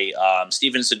guy.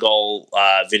 Steven Seagal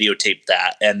videotaped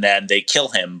that, and then they kill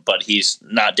him, but he's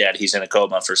not dead. He's in a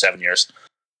coma for 7 years.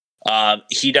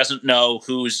 He doesn't know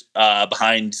who's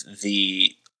behind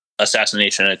the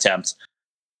assassination attempt.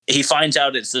 He finds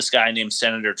out it's this guy named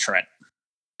Senator Trent.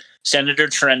 Senator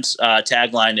Trent's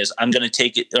tagline is, "I'm going to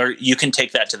take it, or you can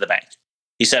take that to the bank."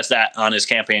 He says that on his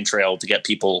campaign trail to get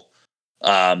people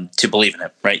to believe in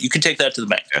him, right? You can take that to the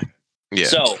bank. Yeah.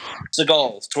 So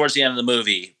Seagal, towards the end of the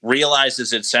movie,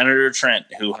 realizes it's Senator Trent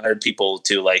who hired people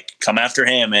to come after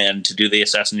him and to do the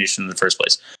assassination in the first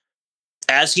place.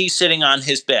 As he's sitting on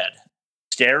his bed,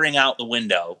 staring out the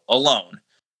window alone,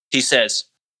 he says,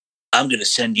 "I'm going to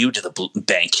send you to the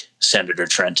bank, Senator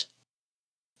Trent.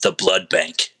 The blood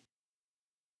bank."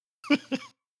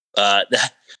 I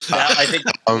think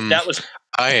that was.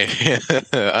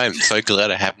 I'm so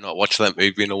glad I have not watched that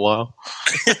movie in a while.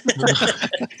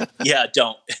 Yeah,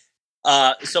 don't.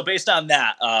 So based on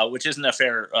that, which isn't a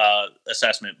fair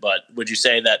assessment, but would you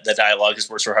say that the dialogue is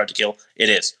worse or Hard to Kill? It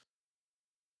is.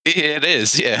 It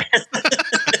is, yeah.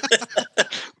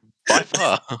 By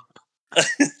far.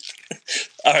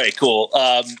 All right, cool.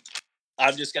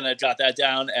 I'm just going to jot that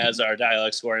down as our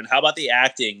dialogue score. And how about the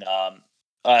acting?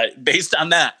 Based on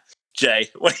that, Jay,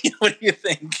 what do you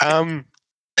think?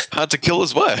 Hard to Kill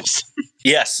is worse.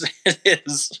 Yes, it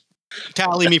is.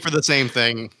 Tally me for the same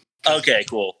thing. Okay,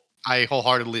 cool. I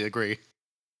wholeheartedly agree.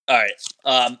 All right.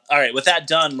 All right. With that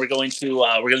done, we're going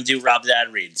to do Rob's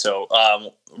ad read. So,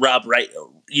 Rob, right,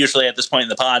 usually at this point in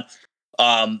the pod,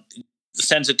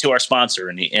 sends it to our sponsor,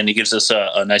 and he gives us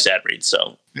a nice ad read.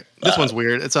 So this one's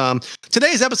weird. It's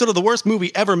today's episode of The Worst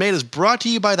Movie Ever Made is brought to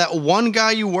you by that one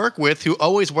guy you work with who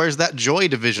always wears that Joy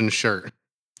Division shirt.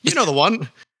 You know the one.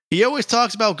 He always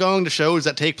talks about going to shows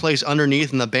that take place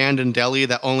underneath an abandoned deli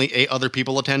that only 8 other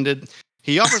people attended.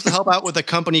 He offers to help out with a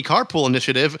company carpool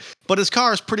initiative, but his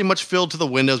car is pretty much filled to the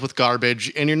windows with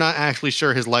garbage, and you're not actually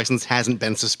sure his license hasn't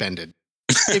been suspended.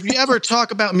 If you ever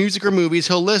talk about music or movies,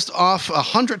 he'll list off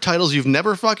 100 titles you've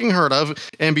never fucking heard of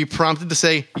and be prompted to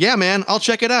say, yeah, man, I'll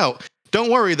check it out.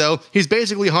 Don't worry, though. He's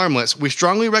basically harmless. We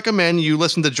strongly recommend you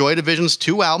listen to Joy Division's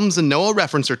 2 albums and know a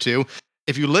reference or two.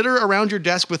 If you litter around your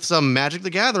desk with some Magic the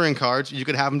Gathering cards, you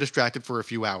could have him distracted for a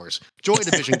few hours. Joy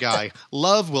Division guy.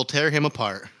 Love will tear him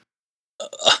apart.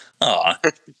 Aw.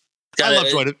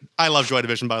 I love Joy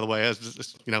Division, by the way.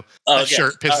 That Okay.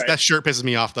 shirt All right. that shirt pisses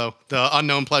me off, though. The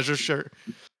Unknown Pleasures shirt.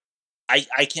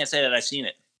 I can't say that I've seen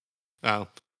it. Oh.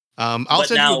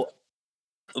 Now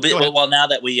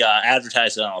that we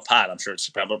advertise it on a pod, I'm sure it's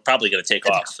probably going to take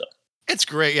off. So It's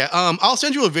great, yeah. I'll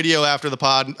send you a video after the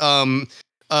pod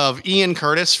of Ian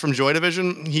Curtis from Joy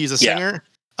Division. He's a singer,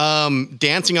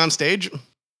 dancing on stage.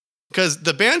 Because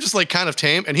the band just like kind of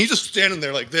tame, and he's just standing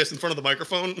there like this in front of the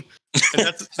microphone,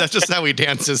 and that's just how he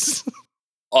dances.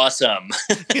 awesome.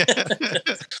 Yeah.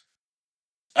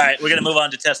 All right, we're going to move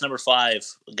on to test number 5,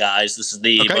 guys. This is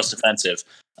the most offensive.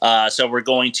 So we're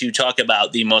going to talk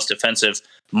about the most offensive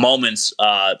moments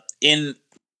in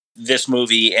this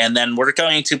movie, and then we're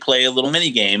going to play a little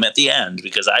mini game at the end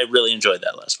because I really enjoyed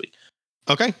that last week.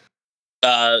 Okay.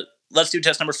 Let's do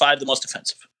test number 5, the most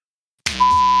offensive.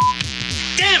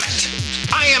 Damn it!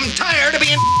 I am tired of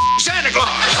being Santa Claus!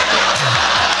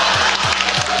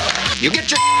 You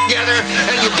get your together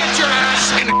and you get your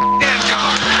ass in the damn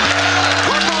car.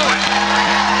 We're going.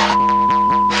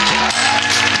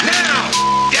 Now,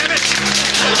 damn it!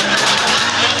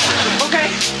 Okay.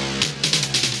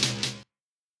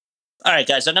 All right,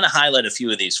 guys, I'm going to highlight a few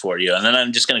of these for you, and then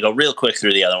I'm just going to go real quick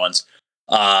through the other ones.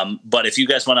 But if you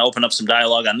guys want to open up some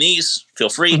dialogue on these, feel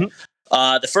free. Mm-hmm.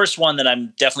 The first one that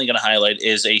I'm definitely going to highlight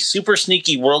is a super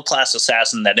sneaky world-class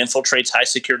assassin that infiltrates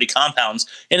high-security compounds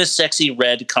in a sexy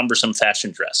red, cumbersome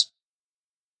fashion dress.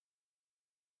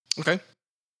 Okay.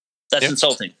 That's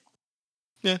insulting.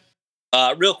 Yeah.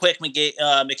 Real quick,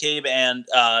 McCabe, and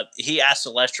he asked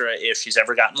Elektra if she's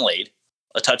ever gotten laid.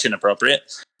 A touch inappropriate.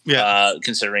 Yeah.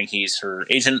 Considering he's her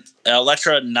agent.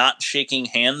 Elektra not shaking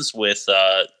hands with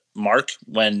Mark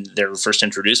when they were first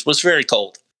introduced was very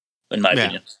cold, in my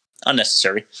opinion.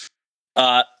 Unnecessary.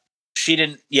 She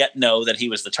didn't yet know that he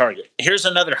was the target. Here's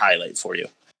another highlight for you.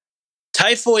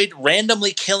 Typhoid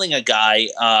randomly killing a guy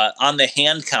on the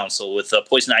hand council with a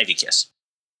poison ivy kiss.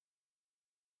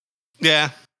 Yeah.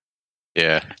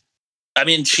 Yeah. I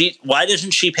mean, why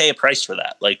doesn't she pay a price for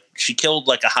that? Like, she killed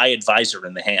like a high advisor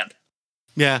in the hand.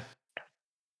 Yeah.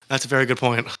 That's a very good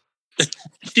point.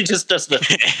 She just does the...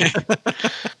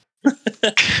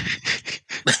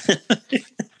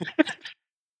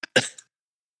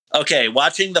 Okay,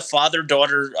 watching the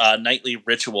father-daughter nightly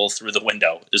ritual through the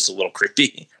window is a little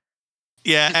creepy.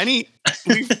 Yeah,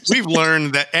 we've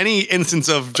learned that any instance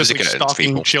of just like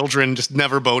stalking children just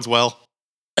never bodes well.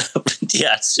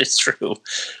 Yes, it's true.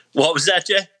 What was that,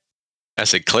 Jay? I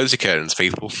said, close the curtains,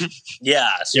 people. Yeah,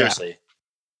 seriously.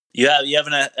 Yeah. You have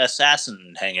an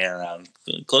assassin hanging around.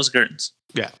 Close the curtains.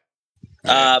 Yeah.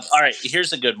 All right,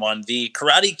 here's a good one. The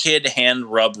Karate Kid hand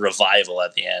rub revival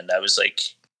at the end. I was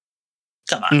like,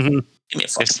 come on. Mm-hmm. Give me a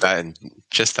fucking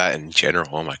Just that in general.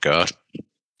 Oh my god.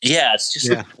 Yeah, it's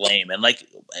just lame. And like,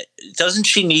 doesn't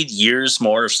she need years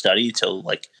more of study till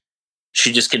like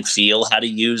she just can feel how to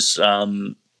use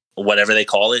whatever they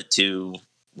call it to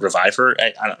revive her?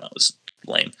 I don't know. It's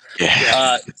lame.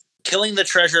 Yeah. Killing the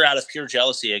treasure out of pure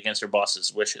jealousy against her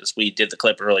boss's wishes. We did the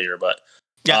clip earlier, but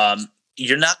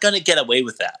you're not going to get away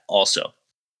with that also.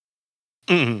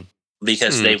 Mm-hmm.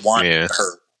 Because they want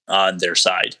her on their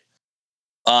side.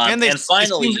 And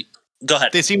finally, go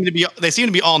ahead. They seem to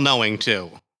be all knowing too.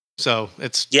 So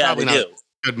it's probably not a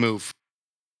good move.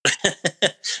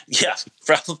 Yeah,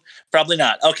 probably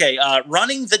not. Okay,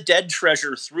 running the dead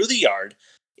treasure through the yard,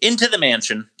 into the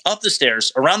mansion, up the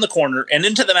stairs, around the corner, and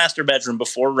into the master bedroom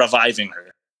before reviving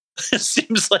her. It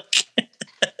seems like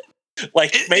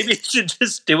maybe you should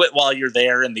just do it while you're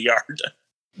there in the yard.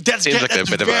 Seems like a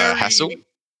bit of a hassle.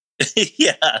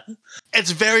 Yeah.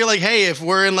 It's very like, hey, if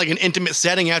we're in like an intimate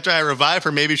setting after I revive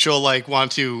her, maybe she'll like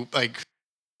want to like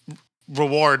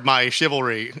reward my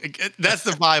chivalry. That's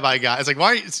the vibe I got. It's like,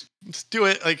 why just do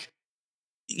it? Like,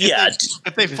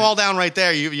 if they fall down right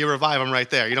there, you revive them right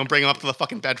there. You don't bring them up to the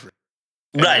fucking bedroom.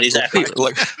 Right, exactly.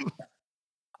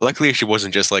 Luckily, she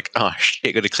wasn't just like, oh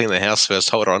shit, gotta clean the house first.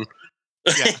 Hold on.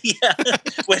 Yeah.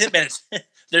 Wait a minute.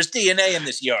 There's DNA in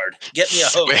this yard. Get me a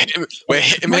hose. We're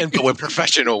hitmen, but we're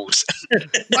professionals.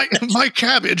 my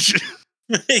cabbage.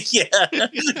 Yeah.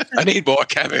 I need more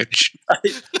cabbage.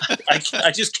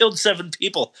 I just killed 7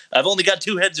 people. I've only got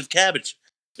 2 heads of cabbage.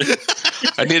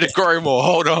 I need to grow more.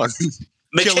 Hold on.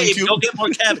 McCabe, go get more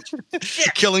cabbage.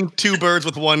 Killing 2 birds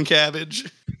with 1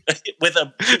 cabbage. With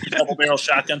a double barrel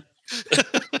shotgun.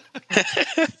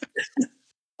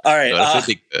 All right. No, that's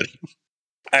pretty good.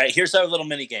 All right. Here's our little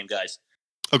mini game, guys.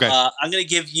 Okay. I'm going to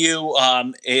give you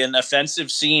an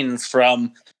offensive scene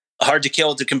from Hard to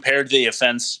Kill to compare to the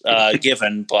offense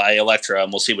given by Elektra,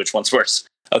 and we'll see which one's worse.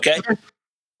 Okay?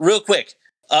 Real quick.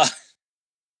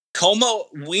 Coma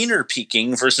wiener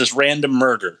peeking versus random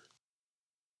murder.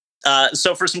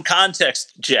 So for some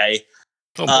context, Jay,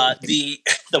 the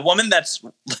woman that's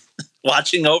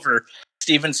watching over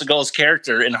Steven Seagal's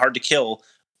character in Hard to Kill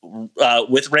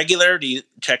with regularity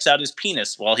checks out his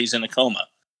penis while he's in a coma.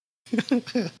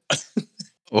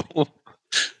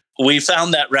 We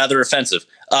found that rather offensive.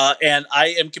 And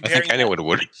I am comparing... I think anyone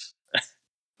would.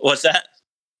 What's that?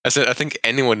 I said, I think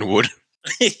anyone would.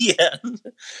 Yeah.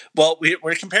 Well,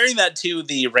 we're comparing that to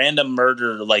the random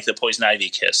murder, like the poison ivy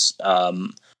kiss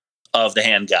of the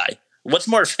hand guy. What's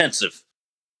more offensive?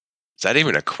 Is that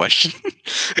even a question?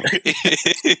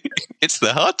 It's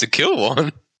the hard to kill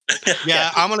one.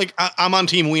 Yeah, I'm on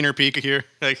Team Wiener Peak here.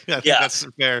 I think that's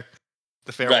fair.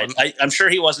 The fair right. one. I'm sure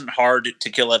he wasn't hard to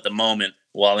kill at the moment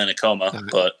while in a coma,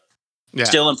 but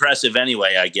still impressive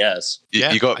anyway, I guess.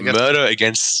 You got murder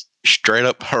against straight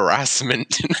up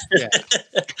harassment.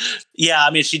 Yeah, I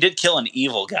mean, she did kill an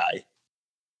evil guy.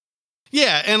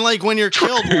 Yeah, and like when you're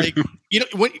killed, like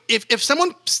if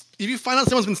you find out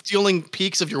someone's been stealing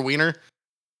peaks of your wiener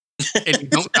and you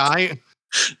don't die,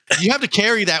 you have to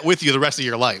carry that with you the rest of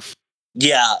your life.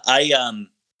 Yeah,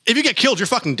 if you get killed, you're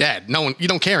fucking dead. You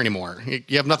don't care anymore.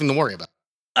 You have nothing to worry about.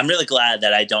 I'm really glad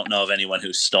that I don't know of anyone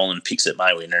who's stolen peaks at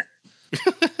my wiener.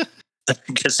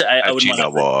 Because I would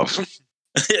want to.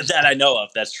 That I know of.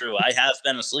 That's true. I have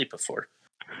been asleep before.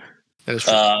 That is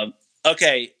true.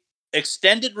 Okay.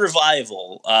 Extended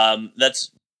revival.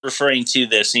 That's referring to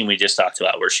the scene we just talked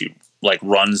about where she like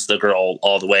runs the girl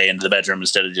all the way into the bedroom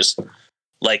instead of just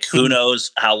like who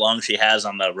knows how long she has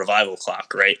on the revival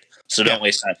clock, right? So don't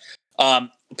waste time.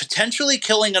 Potentially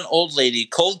killing an old lady,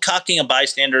 cold cocking a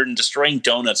bystander, and destroying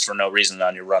donuts for no reason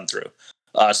on your run through.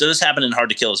 So this happened in Hard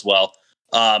to Kill as well.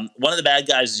 One of the bad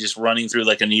guys is just running through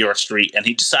like a New York street, and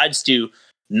he decides to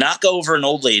knock over an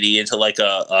old lady into like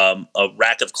a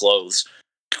rack of clothes,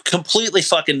 completely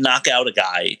fucking knock out a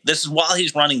guy. This is while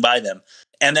he's running by them,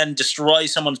 and then destroy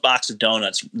someone's box of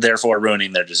donuts, therefore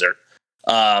ruining their dessert.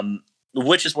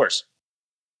 Which is worse?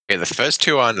 Okay, the first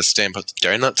 2 I understand, but the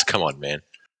donuts, come on, man.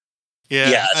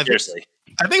 Yeah, seriously.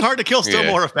 I think Hard to Kill is still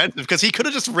more offensive because he could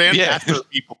have just ran past those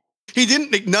people. He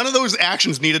didn't. None of those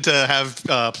actions needed to have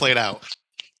played out.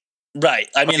 Right.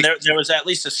 I mean, there was at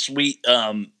least a sweet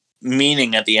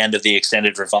meaning at the end of the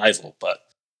extended revival, but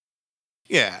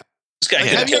yeah, this guy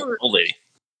had killed an old lady.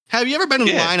 Have you ever been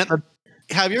in line at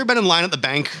the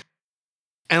bank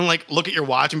and like look at your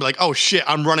watch and be like, "Oh shit,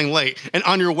 I'm running late," and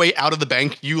on your way out of the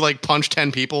bank, you like punch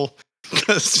 10 people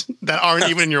because that aren't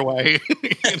even in your way. You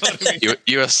know what I mean?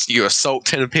 You assault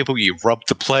 10 people. You rob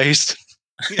the place.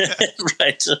 Yeah.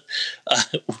 Right.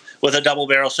 With a double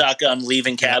barrel shotgun,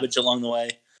 leaving cabbage along the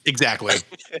way. Exactly.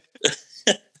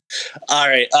 All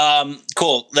right.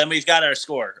 Cool. Then we've got our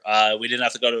score. We didn't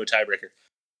have to go to a tiebreaker.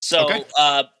 So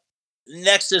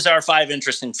next is our 5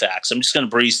 interesting facts. I'm just going to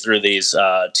breeze through these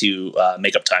to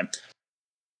make up time.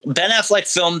 Ben Affleck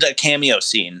filmed a cameo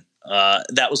scene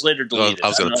that was later deleted. I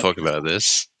was going to talk about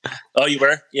this. Oh, you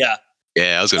were? Yeah.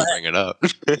 Yeah, I was going to bring it up.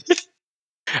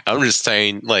 I'm just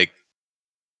saying, like,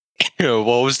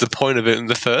 what was the point of it in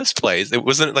the first place? It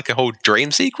wasn't like a whole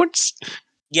dream sequence.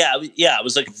 Yeah, it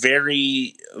was like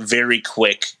very, very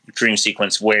quick dream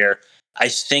sequence where I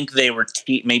think they were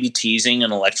maybe teasing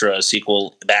an Elektra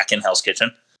sequel back in Hell's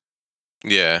Kitchen.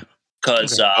 Yeah,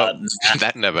 because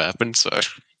that never happened. So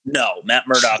no, Matt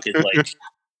Murdock is like,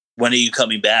 "When are you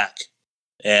coming back?"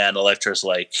 And Elektra's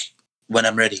like, "When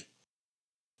I'm ready."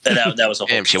 And that was a whole.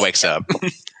 Damn, she wakes up.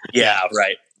 Yeah,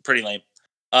 right. Pretty lame.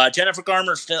 Jennifer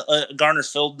Garner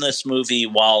filmed this movie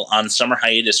while on summer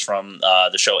hiatus from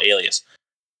the show Alias.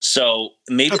 So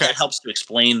maybe that helps to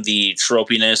explain the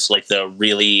tropiness, like the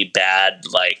really bad,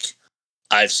 like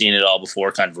I've seen it all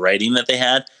before kind of writing that they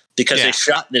had, because they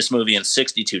shot this movie in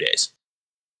 62 days.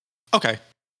 Okay.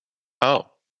 Oh.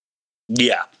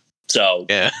 Yeah. So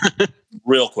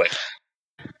real quick.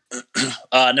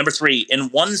 Number 3, in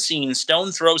one scene,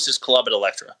 Stone throws his club at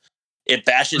Elektra. It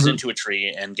bashes into a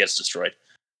tree and gets destroyed.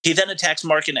 He then attacks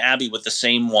Mark and Abby with the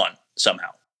same one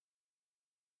somehow.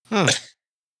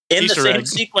 In Easter the same egg.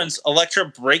 sequence, Elektra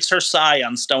breaks her sai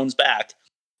on Stone's back,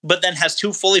 but then has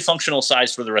 2 fully functional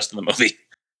sais for the rest of the movie.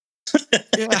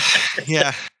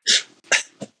 Yeah.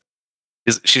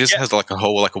 She just has like a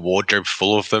whole wardrobe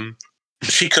full of them.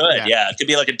 She could, Yeah. yeah. It could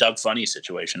be like a Doug Funny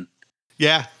situation.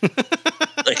 Yeah.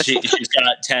 Like she's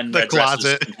got 10 The red dresses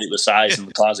closet. complete with sais in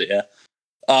the closet, yeah.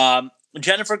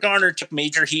 Jennifer Garner took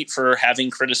major heat for having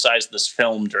criticized this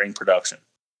film during production.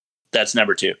 That's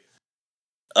number 2.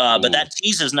 But that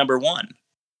teases number 1.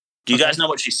 Do you guys know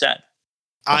what she said?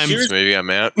 Maybe I'm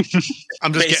out.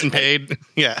 I'm just getting paid.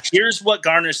 Yeah. Here's what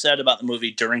Garner said about the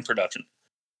movie during production.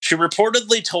 She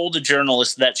reportedly told a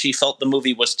journalist that she felt the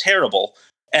movie was terrible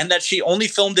and that she only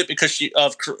filmed it because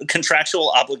of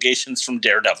contractual obligations from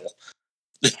Daredevil.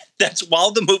 That's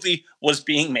while the movie was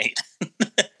being made.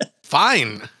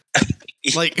 Fine.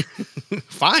 Like,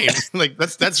 fine. Like,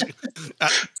 that's.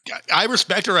 I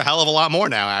respect her a hell of a lot more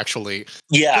now, actually.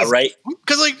 Yeah, right.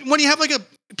 Because like when you have like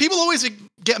people always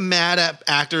get mad at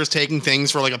actors taking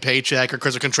things for like a paycheck or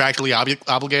because they're contractually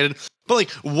obligated. But like,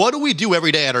 what do we do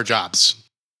every day at our jobs?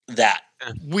 That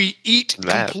we eat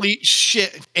complete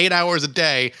shit 8 hours a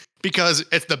day because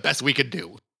it's the best we could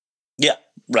do. Yeah,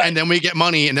 right. And then we get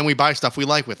money and then we buy stuff we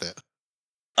like with it.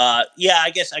 Yeah,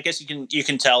 I guess you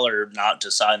can tell her not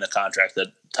to sign the contract that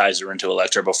ties her into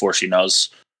Elektra before she knows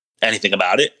anything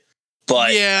about it.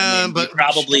 But yeah, but you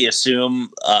probably assume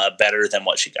better than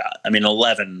what she got. I mean,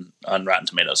 11 on Rotten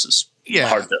Tomatoes is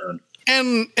hard to earn.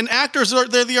 And actors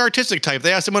they're the artistic type.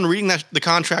 They have someone reading the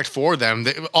contract for them.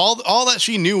 All that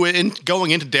she knew in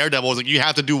going into Daredevil was like, you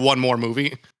have to do one more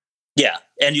movie. Yeah,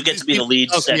 and you get to be the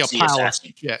lead sexy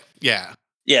assassin. Yeah.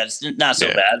 It's not so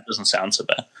bad. It doesn't sound so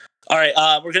bad. All right,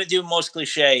 we're going to do most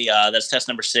cliche. That's test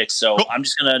number 6. So I'm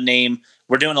just going to name,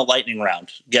 we're doing a lightning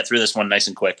round. Get through this one nice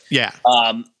and quick. Yeah.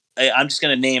 I'm just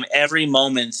going to name every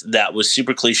moment that was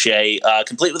super cliche,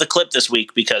 complete with a clip this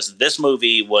week because this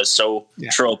movie was so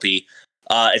tropey.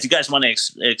 If you guys want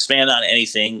to expand on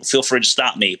anything, feel free to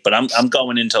stop me, but I'm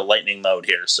going into lightning mode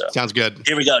here. So sounds good.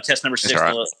 Here we go. Test number 6,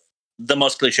 the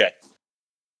most cliche.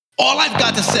 All I've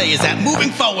got to say is that moving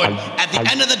forward, at the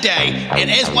end of the day, it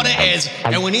is what it is,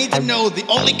 and we need to know the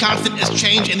only constant is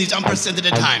change in these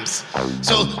unprecedented times.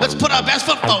 So let's put our best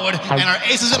foot forward and our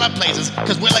aces in our places,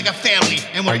 because we're like a family,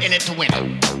 and we're in it to win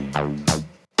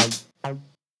it. All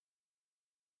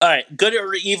right, good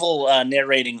or evil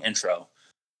narrating intro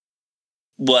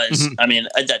was,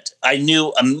 I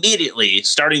knew immediately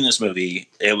starting this movie,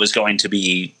 it was going to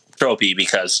be tropey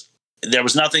because there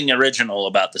was nothing original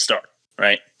about the start,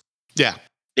 right? Yeah.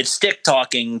 It's Stick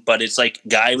talking, but it's like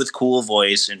guy with cool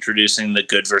voice introducing the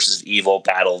good versus evil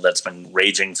battle that's been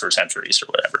raging for centuries or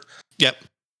whatever. Yep.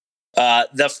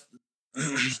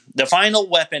 The final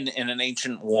weapon in an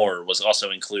ancient war was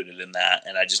also included in that,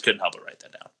 and I just couldn't help but write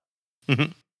that down.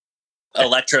 Mm-hmm.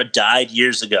 Elektra died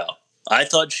years ago. I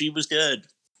thought she was dead.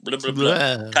 Blah, blah,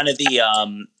 blah. Kind of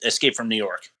the Escape from New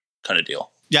York kind of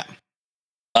deal. Yeah.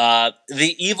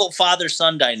 The evil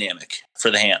father-son dynamic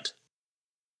for the Hand.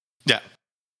 Yeah.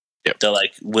 Yep. So,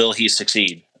 like, will he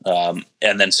succeed? And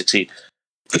then succeed.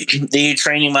 The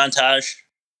training montage.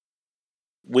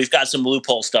 We've got some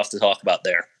loophole stuff to talk about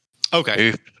there.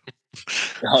 Okay.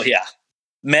 Oh, yeah.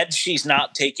 Meds she's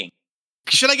not taking.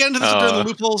 Should I get into this during the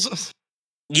loopholes?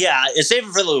 Yeah, save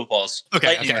it for the loopholes.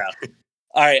 Okay. Round.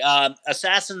 All right.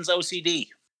 Assassin's OCD.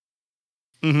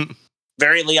 Mm-hmm.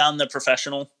 Very Leon the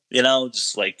Professional,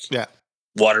 just like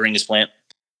watering his plant.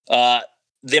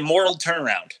 The moral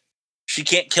turnaround. She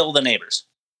can't kill the neighbors.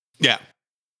 Yeah.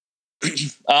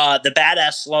 The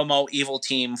badass slow-mo evil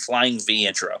team flying V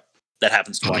intro. That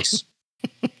happens twice.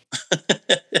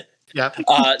 Yeah.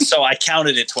 So I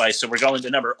counted it twice. So we're going to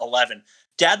number 11.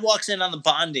 Dad walks in on the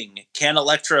bonding. Can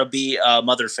Elektra be a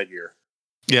mother figure?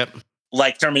 Yep.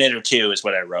 Like Terminator 2 is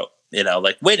what I wrote.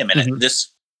 Like, wait a minute. This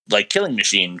killing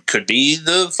machine could be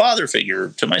the father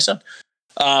figure to my son.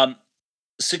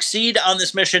 Succeed on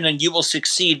this mission and you will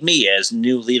succeed me as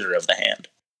new leader of the Hand.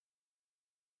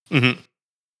 Mm-hmm.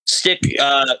 Stick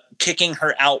kicking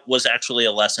her out was actually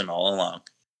a lesson all along.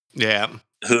 Yeah.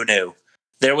 Who knew?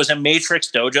 There was a Matrix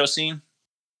dojo scene.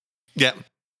 Yeah.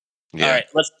 All right,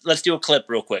 let's do a clip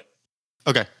real quick.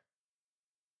 Okay.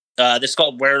 This is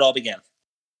called Where It All Began.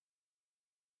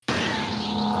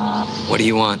 What do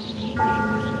you want?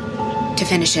 To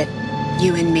finish it,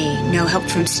 you and me. No help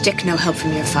from Stick, no help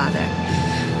from your father.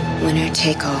 Winner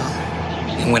take all.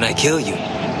 And when I kill you,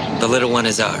 the little one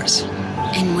is ours.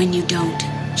 And when you don't,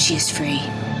 she is free.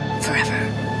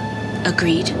 Forever.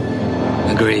 Agreed?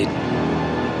 Agreed.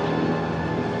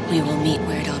 We will meet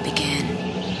where it all began.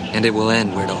 And it will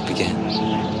end where it all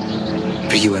began.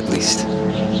 For you, at least.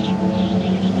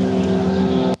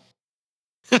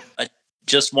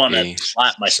 Just want to Jeez.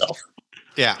 slap myself.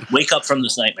 Yeah. Wake up from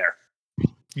this nightmare.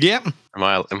 Yep. Am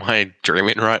I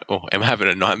dreaming right? Or am I having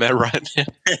a nightmare right now?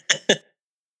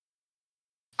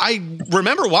 I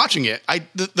remember watching it.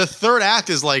 The third act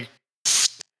is like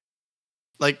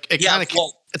it Yeah, kind of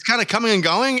well- it's kind of coming and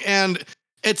going, and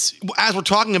it's as we're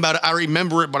talking about it, I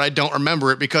remember it, but I don't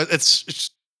remember it because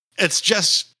it's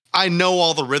just I know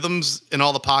all the rhythms and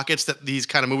all the pockets that these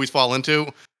kind of movies fall into.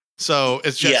 So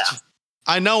it's just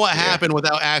I know what happened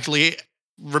without actually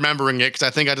remembering it because I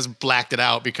think I just blacked it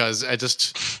out because I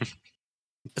just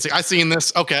it's like I seen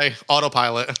this, okay,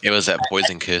 autopilot. It was that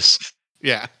poison kiss.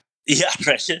 Yeah. Yeah,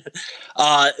 right.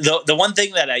 The one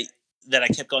thing that I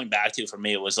kept going back to for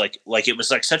me was like it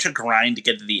was like such a grind to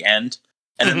get to the end,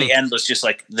 and then the end was just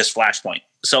like this flashpoint.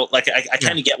 So like I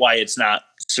kind of get why it's not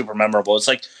super memorable. It's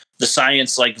like the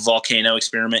science like volcano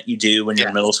experiment you do when you're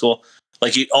in middle school.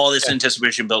 Like all this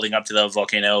anticipation building up to the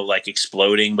volcano like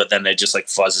exploding, but then it just like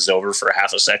fuzzes over for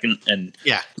half a second, and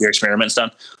your experiment's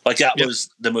done. Like that was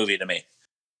the movie to me.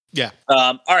 Yeah.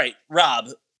 All right, Rob.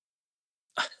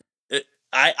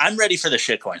 I'm ready for the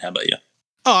shitcoin. How about you?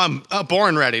 Oh, I'm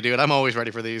born ready, dude. I'm always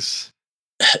ready for these.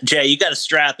 Jay, you got to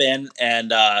strap in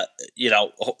and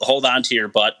hold on to your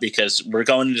butt because we're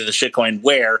going into the shitcoin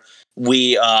where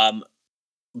we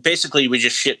basically we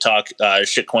just shit talk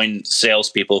shitcoin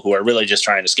salespeople who are really just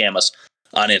trying to scam us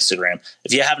on Instagram.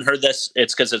 If you haven't heard this,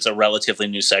 it's because it's a relatively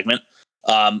new segment.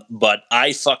 But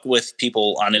I fuck with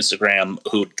people on Instagram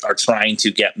who are trying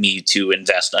to get me to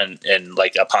invest in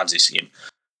like a Ponzi scheme,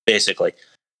 basically.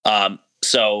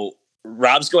 So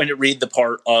Rob's going to read the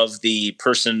part of the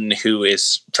person who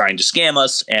is trying to scam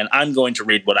us, and I'm going to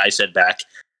read what I said back.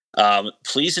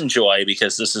 Please enjoy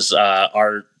because this is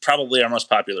probably our most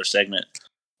popular segment.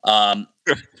 All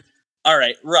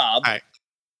right, Rob. All right.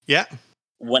 Yeah.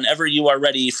 Whenever you are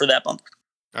ready for that bump.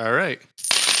 All right.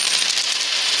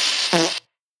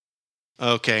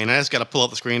 Okay, and I just got to pull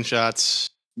up the screenshots.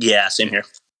 Yeah, same here.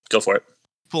 Go for it.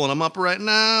 Pulling them up right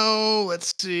now.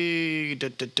 Let's see.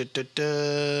 That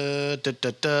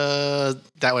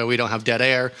way we don't have dead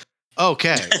air.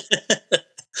 Okay.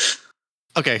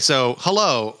 Okay, so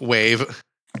hello, Wave.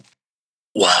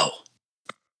 Wow.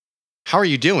 How are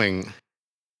you doing?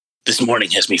 This morning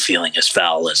has me feeling as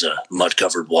foul as a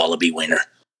mud-covered wallaby wiener.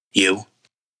 You?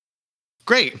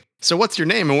 Great. So what's your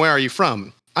name and where are you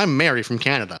from? I'm Mary from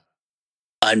Canada.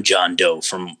 I'm John Doe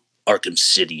from Arkham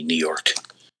City, New York.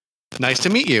 Nice to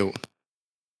meet you.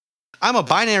 I'm a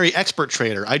binary expert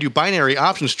trader. I do binary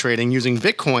options trading using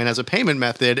Bitcoin as a payment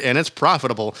method, and it's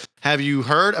profitable. Have you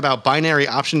heard about binary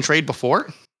option trade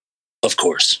before? Of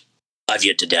course. I've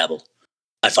yet to dabble.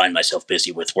 I find myself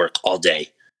busy with work all day,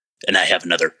 and I have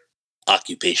another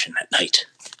occupation at night.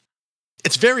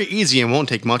 It's very easy and won't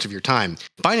take much of your time.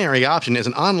 Binary option is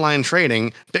an online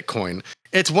trading Bitcoin.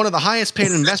 It's one of the highest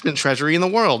paid investment treasury in the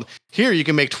world. Here you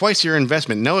can make twice your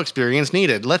investment, no experience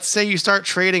needed. Let's say you start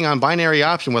trading on binary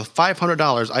option with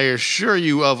 $500. I assure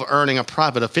you of earning a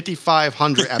profit of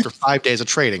 $5,500 after 5 days of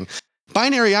trading.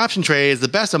 Binary option trade is the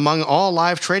best among all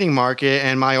live trading market,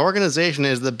 and my organization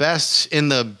is the best in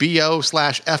the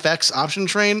BO/FX option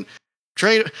trade.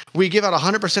 We give out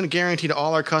 100% guarantee to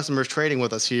all our customers trading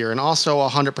with us here, and also a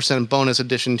 100% bonus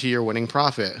addition to your winning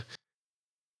profit.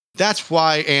 That's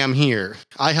why I am here.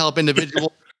 I help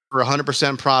individuals for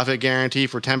 100% profit guarantee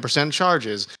for 10%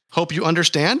 charges. Hope you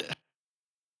understand.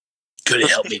 Could it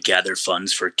help me gather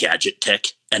funds for gadget tech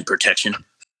and protection?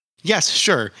 Yes,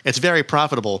 sure. It's very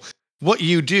profitable. What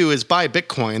you do is buy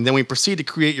Bitcoin, then we proceed to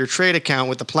create your trade account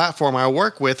with the platform I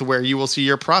work with, where you will see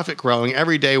your profit growing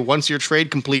every day. Once your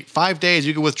trade complete 5 days,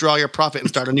 you can withdraw your profit and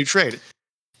start a new trade.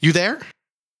 You there?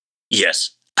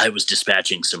 Yes, I was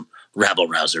dispatching some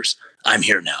rabble-rousers. I'm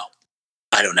here now.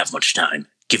 I don't have much time.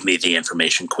 Give me the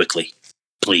information quickly,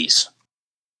 please.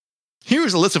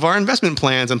 Here's a list of our investment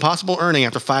plans and possible earning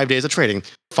after 5 days of trading.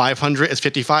 500 is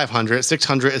 5,500,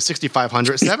 600 is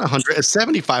 6,500, 700 is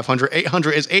 7,500,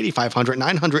 800 is 8,500,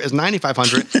 900 is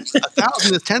 9,500,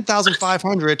 1,000 is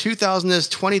 10,500, 2,000 is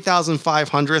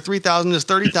 20,500, 3,000 is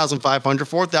 30,500,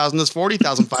 4,000 is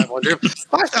 40,500,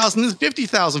 5,000 is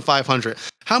 50,500.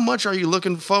 How much are you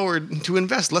looking forward to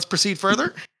invest? Let's proceed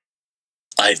further.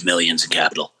 I have millions in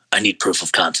capital. I need proof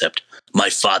of concept. My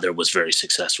father was very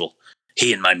successful.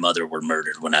 He and my mother were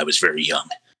murdered when I was very young,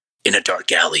 in a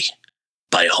dark alley,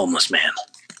 by a homeless man.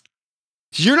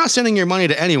 You're not sending your money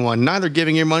to anyone, neither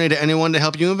giving your money to anyone to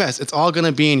help you invest. It's all going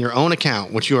to be in your own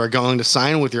account, which you are going to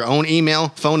sign with your own email,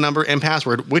 phone number, and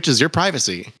password, which is your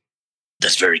privacy.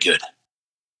 That's very good.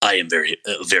 I am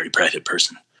a very private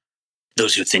person.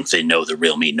 Those who think they know the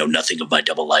real me know nothing of my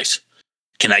double life.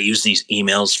 Can I use these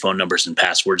emails, phone numbers, and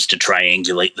passwords to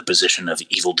triangulate the position of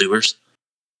evildoers?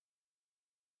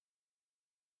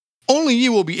 Only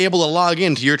you will be able to log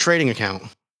into your trading account.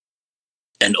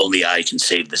 And only I can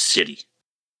save the city.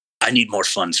 I need more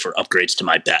funds for upgrades to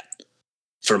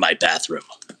my bathroom.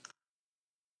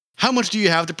 How much do you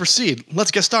have to proceed?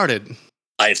 Let's get started.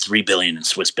 I have $3 billion in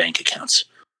Swiss bank accounts.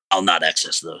 I'll not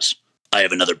access those. I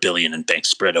have another $1 billion in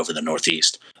banks spread over the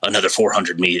Northeast. Another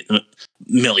 $400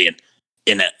 million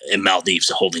in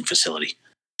Maldives, a holding facility.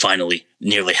 Finally,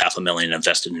 nearly $500,000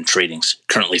 invested in tradings,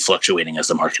 currently fluctuating as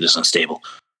the market is unstable.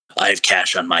 I have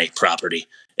cash on my property,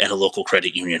 and a local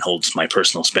credit union holds my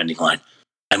personal spending line.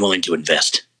 I'm willing to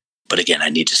invest. But again, I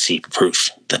need to see proof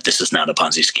that this is not a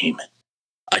Ponzi scheme.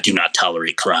 I do not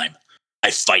tolerate crime.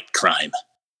 I fight crime.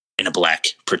 In a black,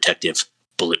 protective,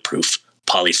 bulletproof,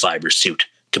 polyfiber suit,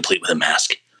 complete with a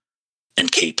mask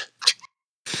and cape.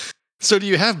 So do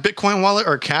you have Bitcoin wallet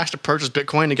or cash to purchase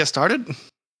Bitcoin to get started?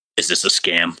 Is this a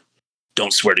scam?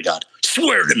 Don't swear to God.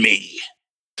 Swear to me!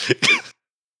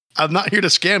 I'm not here to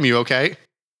scam you, okay?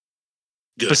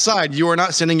 Good. Besides, you are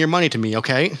not sending your money to me,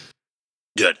 okay?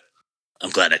 Good. I'm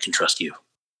glad I can trust you.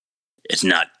 It's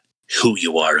not who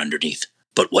you are underneath,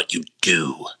 but what you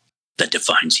do that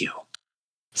defines you.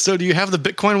 So do you have the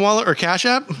Bitcoin wallet or Cash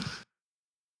App?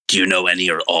 Do you know any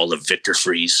or all of Victor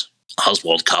Freeze,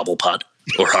 Oswald Cobblepot,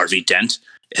 or Harvey Dent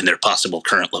and their possible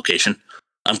current location?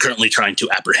 I'm currently trying to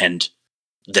apprehend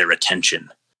their attention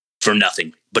for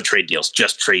nothing but trade deals,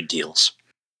 just trade deals.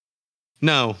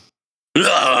 No.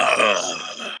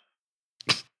 Ugh.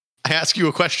 I ask you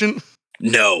a question?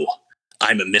 No.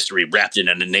 I'm a mystery wrapped in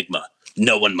an enigma.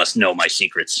 No one must know my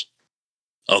secrets.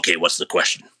 Okay, what's the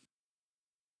question?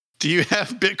 Do you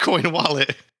have Bitcoin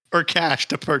wallet or cash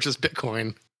to purchase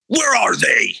Bitcoin? Where are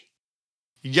they?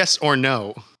 Yes or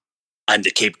no? I'm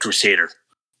the Cape Crusader,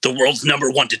 the world's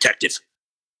 #1 detective.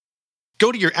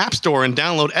 Go to your app store and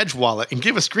download Edge Wallet and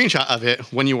give a screenshot of it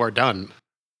when you are done.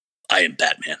 I am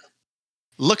Batman.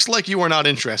 Looks like you are not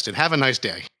interested. Have a nice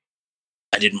day.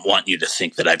 I didn't want you to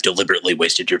think that I've deliberately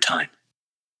wasted your time.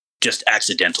 Just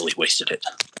accidentally wasted it.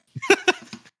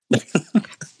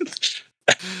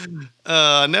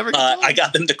 Never. I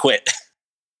got them to quit.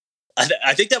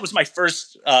 I think that was my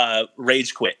first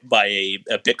rage quit by a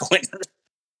Bitcoiner.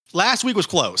 Last week was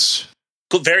close.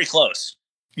 Very close.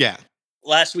 Yeah.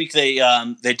 Last week they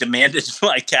demanded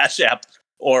my Cash App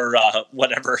or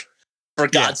whatever. For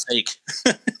God's sake.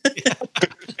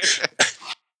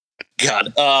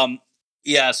 God.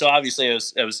 Yeah. So obviously I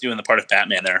was doing the part of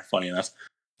Batman there. Funny enough.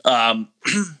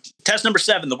 Test number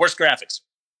 7: the worst graphics.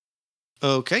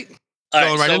 Okay.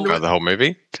 All right, the whole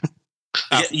movie.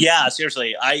 Yeah,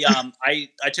 seriously. I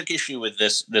took issue with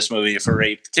this movie for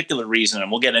a particular reason, and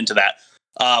we'll get into that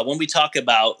when we talk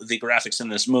about the graphics in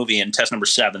this movie in test number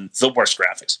 7, the worst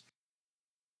graphics.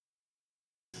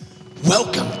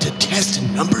 Welcome to test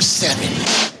number 7.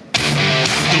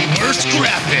 The worst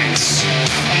graphics.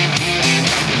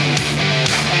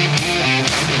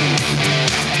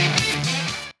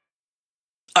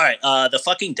 All right, the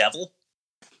fucking devil.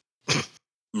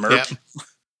 Merp.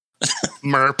 Yep.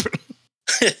 Merp.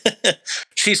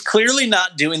 She's clearly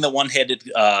not doing the one-handed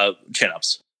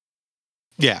chin-ups.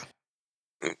 Yeah.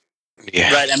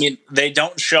 Yeah. Right. I mean, they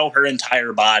don't show her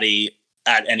entire body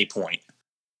at any point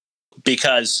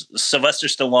because Sylvester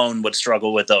Stallone would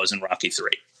struggle with those in Rocky 3,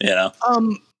 you know?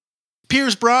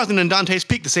 Pierce Brosnan and Dante's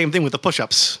Peak, the same thing with the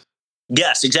push-ups.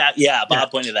 Yes, exactly. Yeah,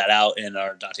 Bob pointed that out in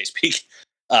our Dante's Peak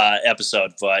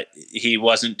episode, but he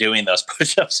wasn't doing those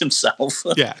push-ups himself.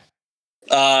 Yeah.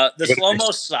 The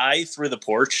slow-mo sigh through the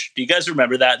porch. Do you guys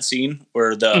remember that scene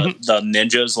where the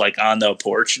ninja's like on the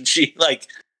porch and she like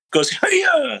goes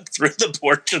through the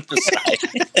porch of the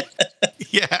side?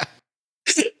 Yeah.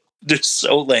 Just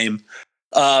so lame.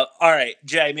 All right,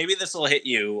 Jay, maybe this will hit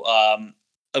you.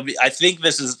 I think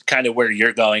this is kind of where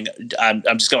you're going. I'm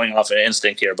just going off of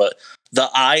instinct here, but the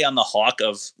eye on the hawk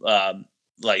of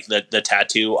like the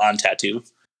tattoo on tattoo.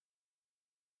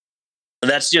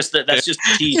 That's just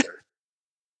teaser.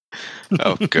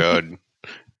 Oh god.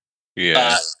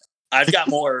 Yeah. I've got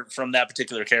more from that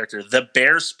particular character. The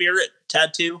bear spirit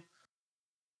tattoo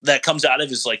that comes out of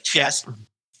his like chest.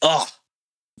 Oh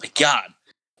my god.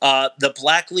 The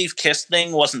black leaf kiss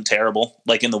thing wasn't terrible,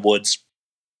 like in the woods.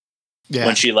 Yeah.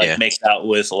 When she like makes out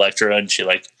with Elektra and she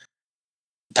like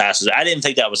passes. I didn't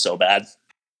think that was so bad.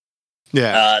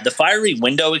 Yeah. The fiery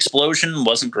window explosion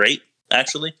wasn't great,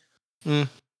 actually.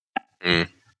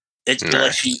 It's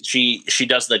like she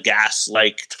does the gas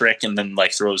like trick and then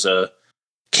like throws a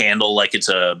candle like it's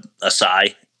a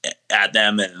sigh at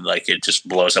them and like it just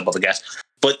blows up all the gas.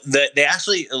 but they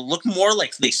actually look more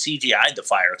like they CGI'd the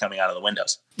fire coming out of the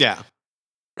windows. Yeah.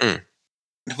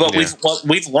 But what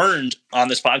we've learned on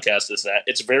this podcast is that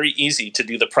it's very easy to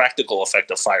do the practical effect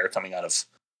of fire coming out of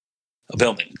a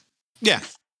building. Yeah.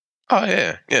 Oh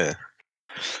yeah.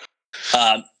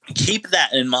 Keep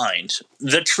that in mind.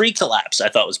 The tree collapse I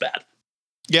thought was bad.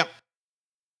 Yep.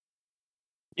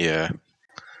 Yeah.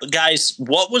 Guys,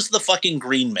 what was the fucking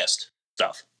green mist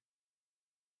stuff?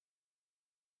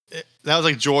 That was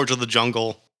like George of the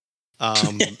Jungle.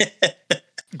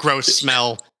 Gross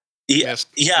smell. Yeah.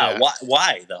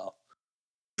 Why though?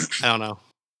 I don't know.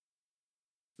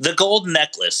 The gold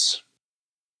necklace.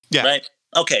 Yeah. Right?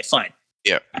 Okay, fine.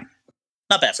 Yeah.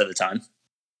 Not bad for the time.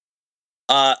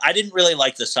 I didn't really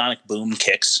like the sonic boom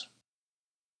kicks.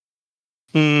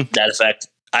 That effect.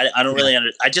 I don't really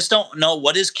I just don't know,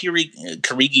 what is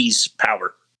Kirigi's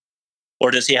power?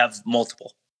 Or does he have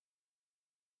multiple?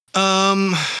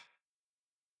 I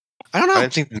don't know. I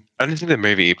don't think the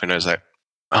movie even knows that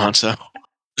answer.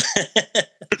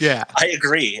 Yeah. I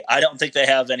agree. I don't think they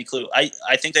have any clue. I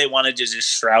think they wanted to just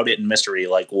shroud it in mystery,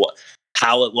 like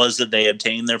how it was that they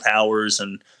obtained their powers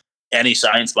and any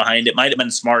science behind it. Might have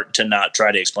been smart to not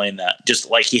try to explain that. Just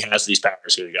like he has these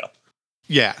powers. Here you go.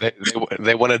 Yeah.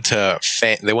 They wanted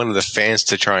the fans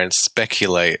to try and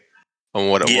speculate on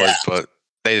what it was, but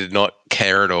they did not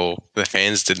care at all. The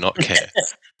fans did not care.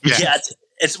 Yeah,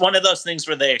 it's one of those things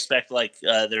where they expect like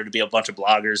there to be a bunch of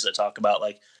bloggers that talk about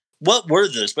like what were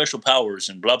the special powers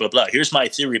and blah blah blah. Here's my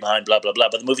theory behind blah blah blah.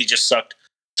 But the movie just sucked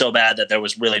so bad that there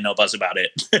was really no buzz about it.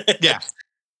 Yeah.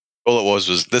 All it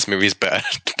was this movie's bad.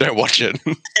 Don't watch it.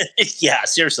 Yeah,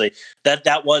 seriously.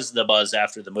 That was the buzz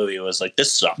after the movie. It was like,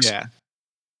 this sucks. Yeah.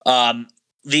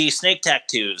 The snake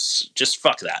tattoos, just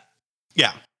fuck that.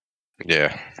 Yeah.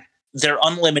 Yeah. They're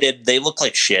unlimited. They look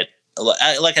like shit.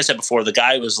 Like I said before, the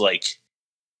guy was like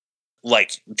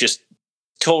just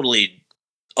totally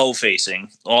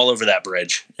O-facing all over that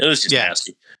bridge. It was just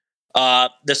nasty.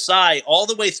 The sigh all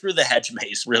the way through the hedge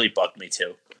maze really bugged me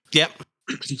too. Yep.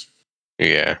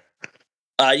 Yeah.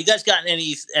 You guys got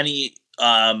any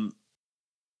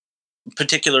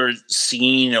particular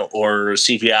scene or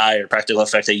CGI or practical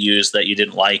effect they used that you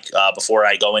didn't like before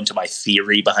I go into my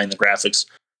theory behind the graphics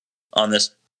on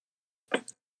this?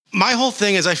 My whole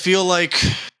thing is I feel like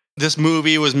this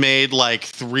movie was made like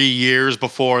 3 years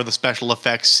before the special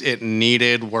effects it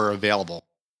needed were available.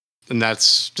 And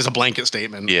that's just a blanket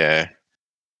statement. Yeah.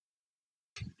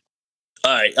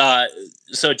 All right.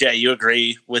 So, Jay, you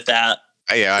agree with that?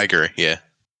 Yeah, I agree. Yeah.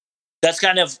 That's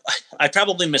kind of, I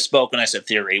probably misspoke when I said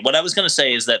theory. What I was going to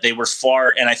say is that they were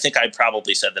far, and I think I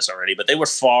probably said this already, but they were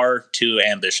far too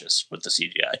ambitious with the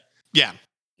CGI. Yeah.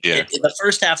 Yeah. In the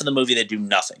first half of the movie, they do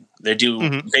nothing. They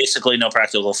do basically no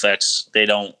practical effects. They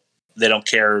don't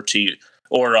care to,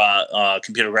 or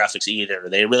computer graphics either.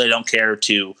 They really don't care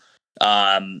to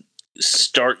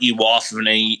start you off in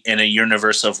a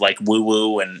universe of like woo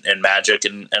woo and magic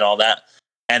and all that.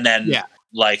 And then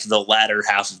like the latter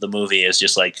half of the movie is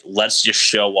just like, let's just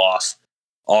show off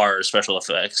our special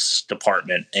effects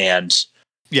department. And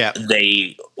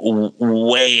they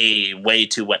way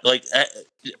too wet. Like,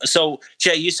 so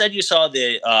Jay, you said you saw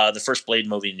the first Blade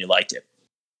movie and you liked it.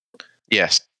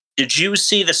 Yes. Did you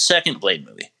see the second Blade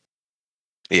movie?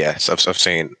 Yes, I've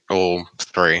seen all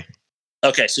three.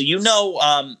 Okay, so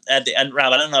at the end,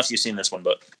 Rob, I don't know if you've seen this one,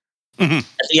 but at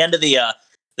the end of the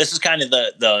this is kind of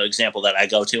the example that I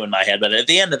go to in my head, but at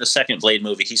the end of the second Blade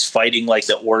movie, he's fighting like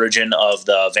the origin of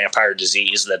the vampire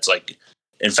disease that's like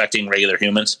infecting regular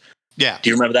humans. Yeah. Do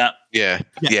you remember that? Yeah.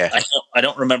 I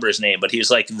don't remember his name, but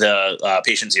he's like the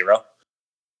patient zero.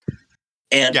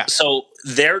 And so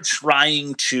they're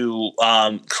trying to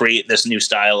create this new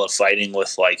style of fighting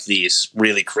with like these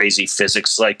really crazy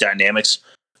physics like dynamics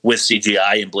with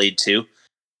CGI in Blade 2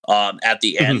 at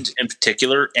the end in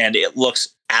particular, and it looks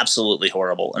absolutely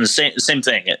horrible. And the same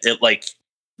thing. It like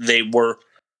they were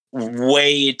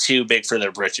way too big for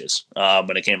their britches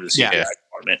when it came to the CGI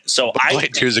department. So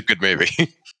Blade 2 is a good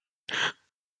movie.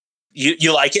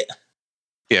 You like it?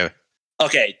 Yeah.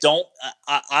 Okay, don't.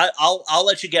 I'll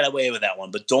let you get away with that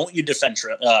one, but don't you defend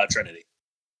Trinity?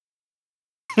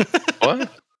 What?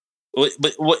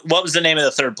 What was the name of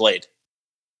the third Blade?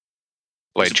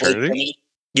 Blade Trinity?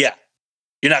 Yeah,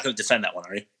 you're not going to defend that one,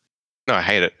 are you? No, I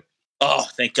hate it. Oh,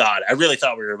 thank God! I really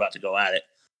thought we were about to go at it.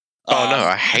 Oh no,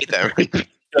 I hate that.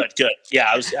 Good.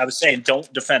 Yeah, I was saying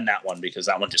don't defend that one because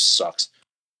that one just sucks.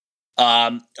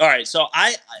 All right, so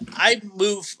I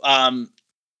move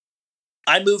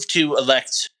to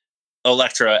elect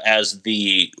Elektra as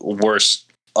the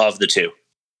worst of the two,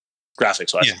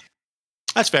 graphics wise. Yeah,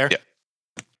 that's fair.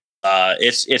 Yeah.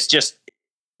 It's just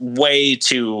way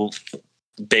too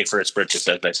big for its britches,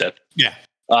 as I said. Yeah.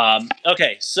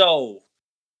 Okay, so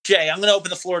Jay, I'm going to open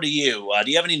the floor to you.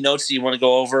 Do you have any notes that you want to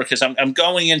go over? Because I'm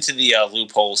going into the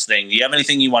loopholes thing. Do you have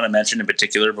anything you want to mention in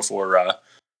particular before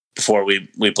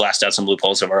we blast out some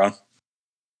loopholes of our own?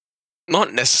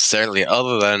 Not necessarily,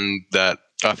 other than that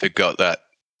I forgot that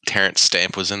Terrence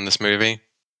Stamp was in this movie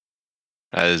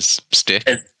as Stick.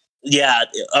 Yeah.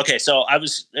 Okay. So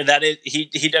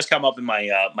he does come up in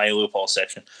my my loophole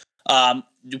section.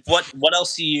 What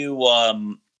else do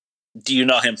you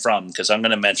know him from? Because I'm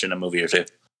going to mention a movie or two.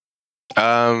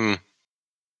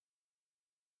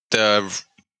 The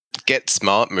Get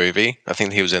Smart movie. I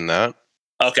think he was in that.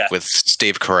 Okay. With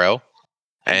Steve Carell,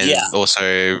 and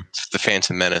also the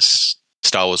Phantom Menace,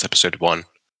 Star Wars Episode 1.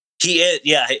 He is.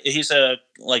 Yeah. He's a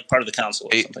part of the council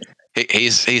or something.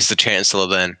 He's the Chancellor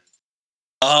then.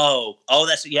 Oh,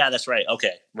 that's right.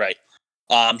 Okay, right.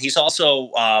 He's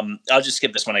also I'll just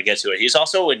skip this when I get to it. He's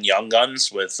also in Young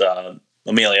Guns with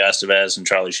Emilio Estevez and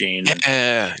Charlie Sheen.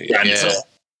 Yeah. That's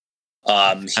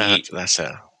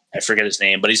it. I forget his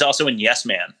name, but he's also in Yes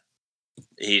Man.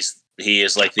 He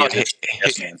is like the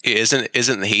Yes Man.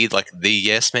 Isn't he like the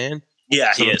Yes Man?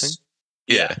 Yeah, he is.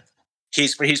 Yeah.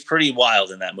 He's pretty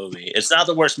wild in that movie. It's not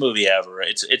the worst movie ever.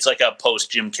 It's like a post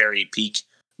Jim Carrey peak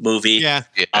movie. Yeah.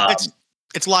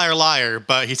 It's Liar Liar,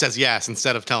 but he says yes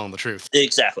instead of telling the truth.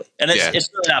 Exactly. And it's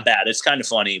really not bad. It's kind of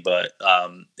funny, but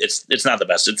it's not the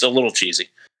best. It's a little cheesy.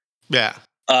 Yeah.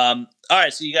 All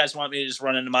right, so you guys want me to just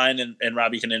run into mine and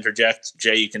Rob, you can interject.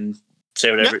 Jay, you can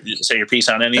say whatever, say your piece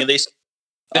on any of these.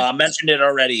 Mentioned it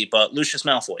already, but Lucius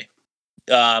Malfoy.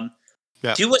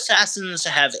 Do assassins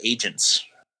have agents?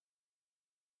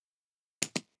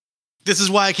 This is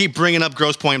why I keep bringing up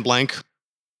Grosse Point Blank.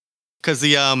 Because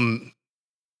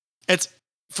it's,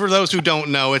 for those who don't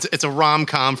know, it's a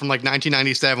rom-com from like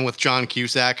 1997 with John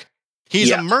Cusack.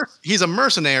 He's a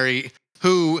mercenary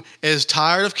who is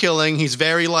tired of killing. He's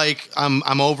very like,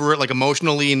 I'm over it, like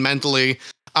emotionally and mentally.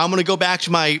 I'm going to go back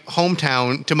to my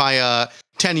hometown, to my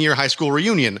 10-year high school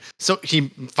reunion. So he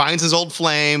finds his old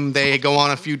flame. They go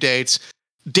on a few dates.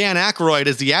 Dan Aykroyd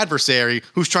is the adversary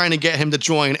who's trying to get him to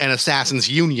join an assassin's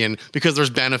union because there's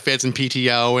benefits and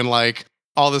PTO and like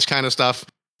all this kind of stuff.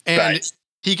 And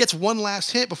he gets one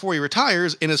last hit before he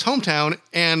retires in his hometown,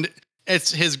 and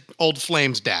it's his old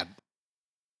flame's dad.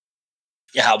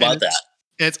 Yeah, how about that?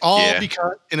 It's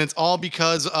all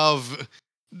because of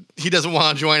he doesn't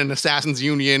want to join an assassin's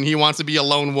union. He wants to be a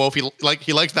lone wolf. He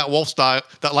likes that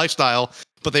lifestyle,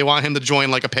 but they want him to join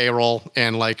like a payroll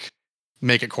and like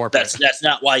make it corporate. That's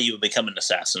not why you would become an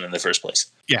assassin in the first place.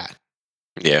 Yeah.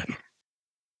 Yeah.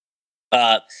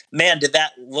 Man, did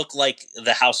that look like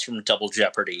the house from Double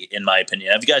Jeopardy, in my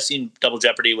opinion. Have you guys seen Double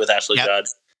Jeopardy with Ashley Judd?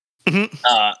 Mm-hmm.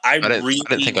 I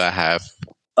don't think I have.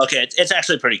 Okay, it's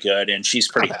actually pretty good, and she's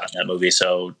pretty hot in that movie,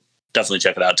 so definitely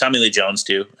check it out. Tommy Lee Jones,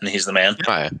 too, and he's the man.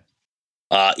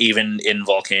 Even in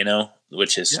Volcano,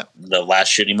 which is the last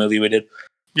shitty movie we did.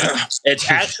 It's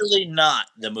actually not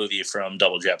the movie from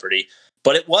Double Jeopardy,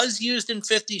 but it was used in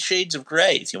 50 Shades of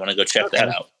Grey, if you want to go check that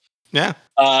out. Yeah.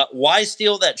 Why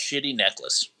steal that shitty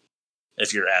necklace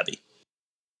if you're Abby?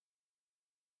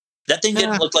 That thing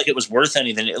didn't look like it was worth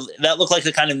anything. That looked like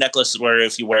the kind of necklace where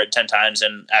if you wear it 10 times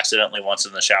and accidentally once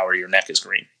in the shower, your neck is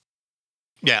green.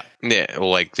 Yeah. Yeah, well,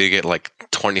 like they get like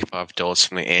 $25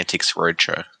 from the Antiques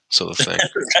Roadshow sort of thing.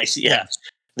 Right, yeah.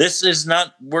 This is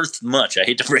not worth much. I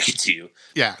hate to break it to you.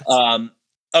 Yeah.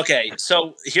 Okay,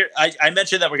 so here I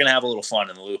mentioned that we're going to have a little fun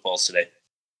in the loopholes today.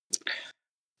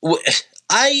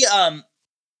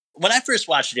 When I first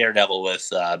watched Daredevil with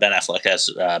Ben Affleck as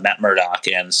Matt Murdock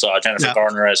and saw Jennifer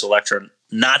Garner as Elektra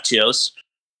Nachos,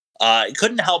 I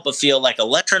couldn't help but feel like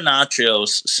Elektra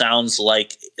Nachos sounds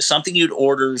like something you'd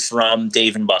order from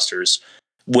Dave & Buster's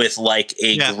with like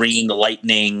a green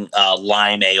lightning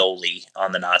lime aioli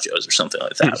on the nachos or something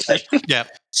like that. Right? Yeah.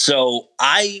 So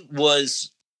I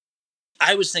was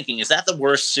thinking, is that the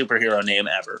worst superhero name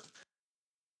ever?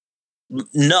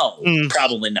 No,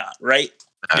 probably not. Right?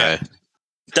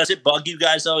 Does it bug you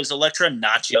guys though? Is Elektra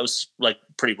Nachos like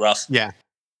pretty rough? Yeah.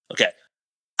 Okay.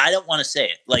 I don't want to say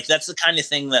it. Like that's the kind of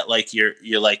thing that like you're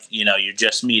like, you know, you're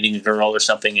just meeting a girl or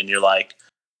something and you're like,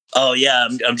 oh yeah,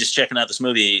 I'm just checking out this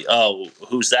movie. Oh,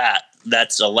 who's that?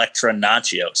 That's Elektra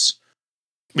Nachos.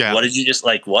 Yeah. What did you just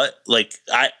like? What? Like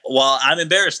I'm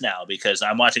embarrassed now because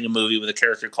I'm watching a movie with a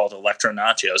character called Elektra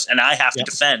Nachos and I have to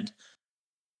defend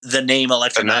the name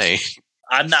Elektra Nachos.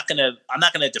 I'm not gonna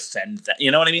defend that.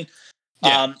 You know what I mean?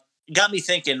 Yeah. Got me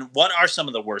thinking, what are some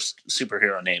of the worst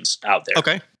superhero names out there?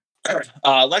 Okay.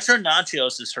 Elektra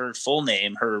Nachos is her full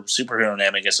name. Her superhero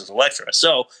name, I guess, is Elektra.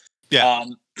 So,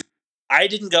 I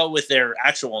didn't go with their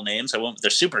actual names. I went with their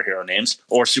superhero names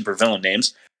or supervillain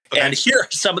names. Okay. And here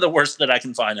are some of the worst that I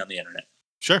can find on the internet.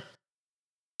 Sure.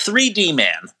 3D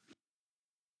Man.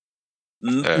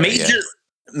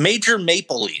 Major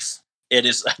Maple Leaf. It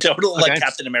is a total like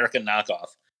Captain America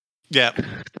knockoff. Yeah.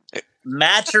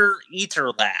 Matter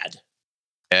Eater Lad.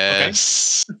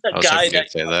 Yes. A guy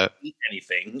that can't eat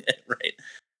anything. Right.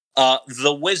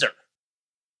 The Wizard.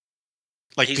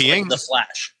 Like He's peeing? like the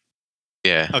Flash.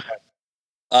 Yeah.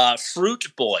 Okay.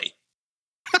 Fruit Boy.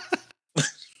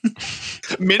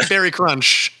 Mint Berry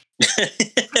Crunch.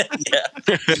 Yeah.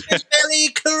 Berry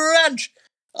Crunch.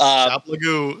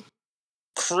 Shablagoo.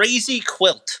 Crazy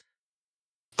Quilt.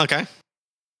 Okay.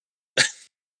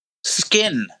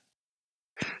 Skin.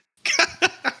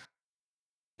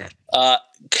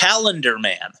 Calendar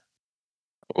Man.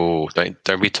 Oh,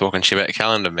 don't be talking shit about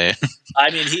Calendar Man. I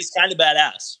mean, he's kind of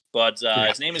badass, but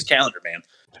his name is Calendar Man.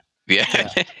 Yeah.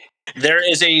 There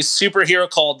is a superhero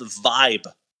called Vibe.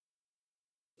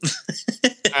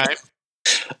 All right.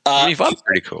 Vibe's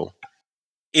pretty cool.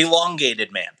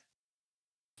 Elongated Man.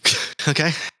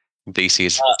 Okay. DC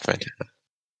is fantastic.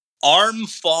 Arm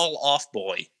Fall Off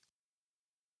Boy.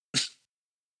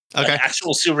 Okay. An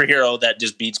actual superhero that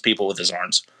just beats people with his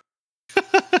arms.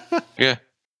 Yeah.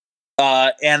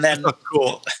 And then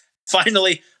cool.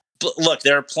 Finally, look,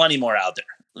 there are plenty more out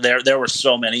there. There were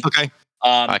so many. Okay.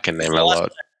 I can name a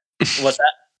lot. What's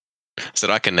that? Said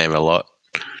I can name a lot.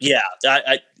 Yeah,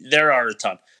 there are a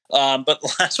ton. But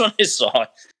the last one I saw,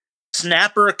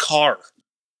 Snapper Carr.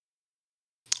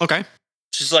 Okay.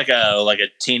 Just like a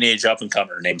teenage up and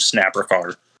comer named Snapper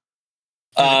Carr.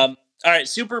 All right,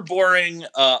 super boring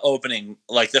opening.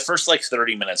 Like the first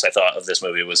 30 minutes I thought of this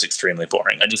movie was extremely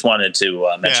boring. I just wanted to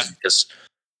mention because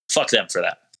fuck them for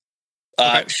that.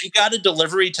 Okay. She got a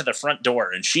delivery to the front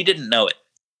door and she didn't know it.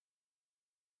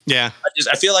 Yeah.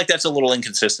 I feel like that's a little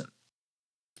inconsistent.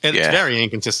 It's very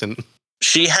inconsistent.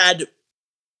 She had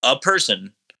a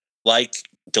person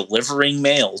delivering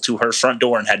mail to her front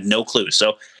door and had no clue.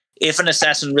 So if an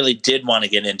assassin really did want to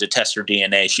get in to test her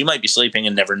DNA, she might be sleeping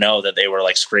and never know that they were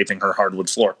scraping her hardwood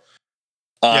floor.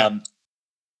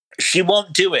 She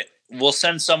won't do it. We'll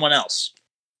send someone else.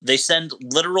 They send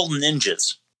literal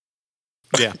ninjas.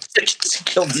 Yeah. to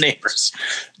kill the neighbors.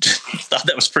 Thought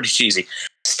that was pretty cheesy.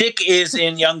 Stick is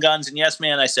in Young Guns and Yes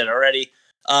Man, I said already.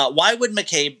 Why would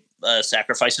McCabe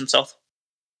sacrifice himself?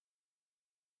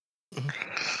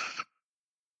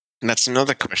 And that's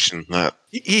another question that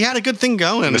He had a good thing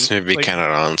going. this movie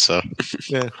cannot answer.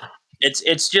 Yeah.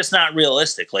 It's just not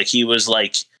realistic. He was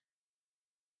like,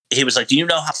 do you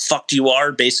know how fucked you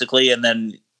are, basically? And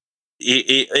then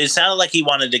it sounded like he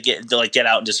wanted to get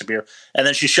out and disappear. And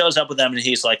then she shows up with them, and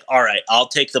he's like, "All right, I'll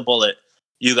take the bullet.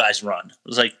 You guys run." It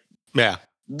was like, yeah,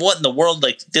 what in the world?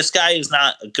 This guy is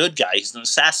not a good guy. He's an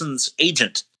assassin's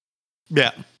agent.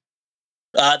 Yeah.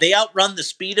 They outrun the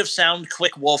speed of sound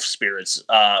quick wolf spirits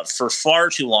for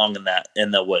far too long in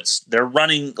the woods. They're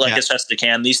running as fast as they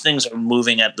can. These things are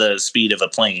moving at the speed of a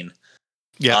plane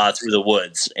through the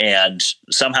woods, and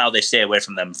somehow they stay away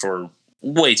from them for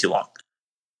way too long.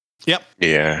 Yep.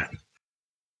 Yeah.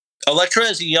 Elektra,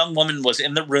 as a young woman, was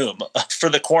in the room for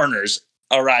the coroner's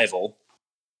arrival.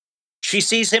 She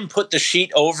sees him put the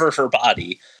sheet over her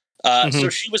body. So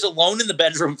she was alone in the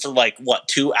bedroom for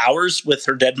 2 hours with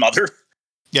her dead mother.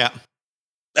 Yeah.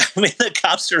 I mean, the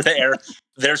cops are there.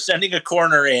 They're sending a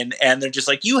coroner in, and they're just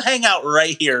like, "You hang out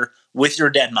right here with your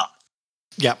dead mom."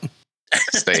 Yep.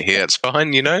 Stay here. It's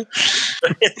fine, Yeah.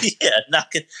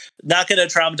 Not going to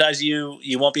traumatize you.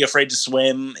 You won't be afraid to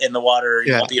swim in the water.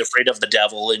 You won't be afraid of the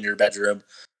devil in your bedroom.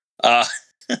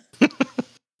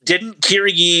 Didn't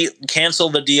Kirigi cancel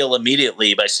the deal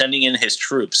immediately by sending in his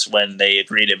troops when they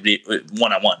agreed to be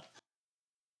one-on-one?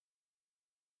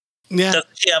 Yeah.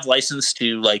 Doesn't she have license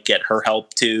to get her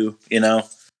help too,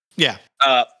 Yeah.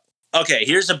 Okay,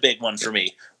 here's a big one for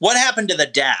me. What happened to the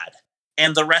dad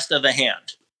and the rest of the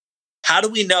hand? How do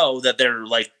we know that they're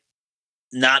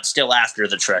not still after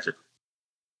the treasure?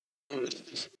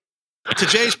 To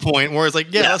Jay's point, where it's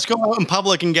let's go out in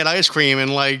public and get ice cream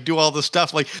and do all this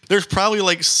stuff. There's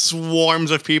probably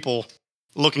swarms of people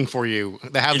looking for you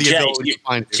that have the Jay, ability to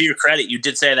find you. To your credit, you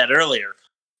did say that earlier.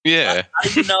 Yeah.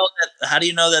 How do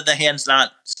you know that the hand's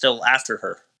not still after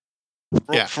her?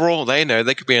 For all they know,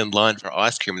 they could be in line for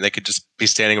ice cream and they could just be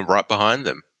standing right behind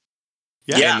them.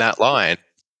 Yeah. In that line.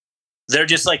 They're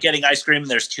just getting ice cream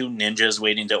and there's two ninjas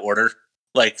waiting to order.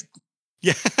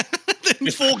 Yeah.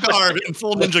 In full garb, in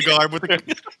full ninja garb with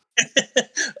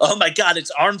oh my god,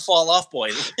 it's arm fall off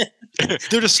boy.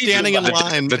 They're just standing in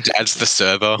line. The dad's the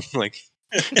server.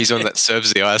 He's the one that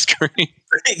serves the ice cream.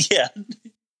 Yeah.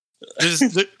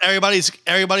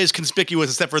 everybody's conspicuous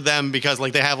except for them because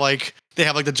like they have like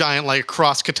the giant like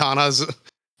cross katanas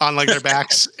on like their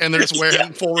backs and they're just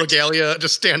wearing full regalia,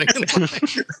 just standing in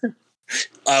line.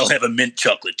 I'll have a mint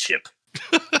chocolate chip.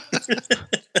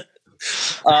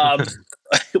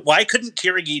 Why couldn't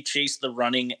Kirigi chase the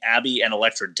running Abby and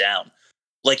Elektra down?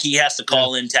 Like he has to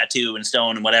call in Tattoo and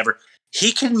Stone and whatever.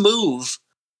 He can move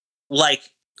like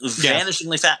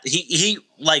vanishingly fast. He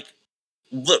like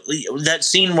look, that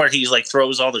scene where he's like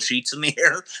throws all the sheets in the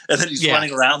air and then he's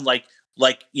running around like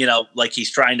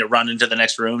he's trying to run into the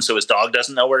next room so his dog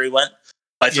doesn't know where he went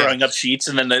by throwing up sheets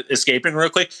and then escaping real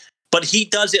quick. But he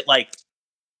does it like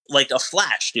a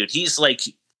flash, dude. He's like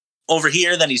over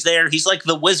here, then he's there. He's like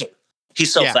the wizard.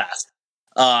 He's so fast.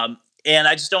 And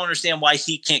I just don't understand why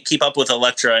he can't keep up with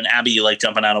Elektra and Abby like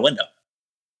jumping out a window.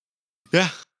 Yeah.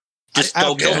 Just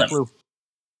go kill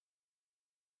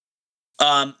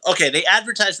them. Okay, they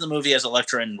advertised the movie as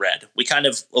Elektra in red. We kind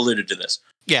of alluded to this.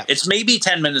 Yeah. It's maybe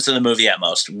 10 minutes of the movie at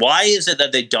most. Why is it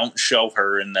that they don't show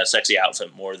her in the sexy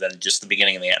outfit more than just the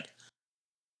beginning and the end?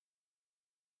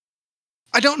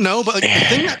 I don't know, but like, the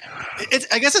thing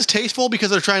I guess it's tasteful because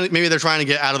they're trying to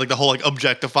get out of like the whole like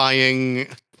objectifying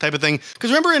type of thing.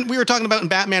 Because remember we were talking about in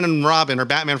Batman and Robin or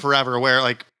Batman Forever where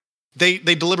like they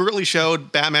deliberately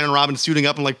showed Batman and Robin suiting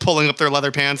up and like pulling up their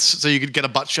leather pants so you could get a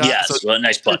butt shot. Yes, so, a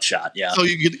nice butt shot. Yeah. So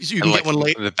you can like get one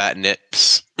late. The bat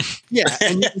nips. Yeah,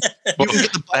 and you can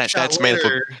get the butt shot that's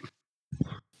later.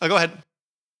 Oh, go ahead.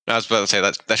 I was about to say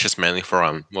that's just mainly for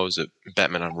what was it,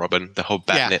 Batman and Robin, the whole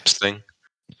bat nips thing.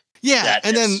 Yeah,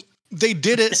 and then they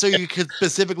did it so you could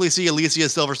specifically see Alicia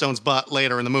Silverstone's butt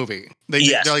later in the movie. They're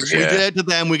like, we did it to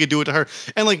them, we could do it to her.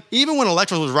 And like, even when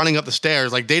Elektra was running up the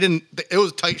stairs, like it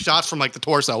was tight shots from like the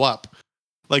torso up.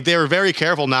 Like they were very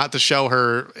careful not to show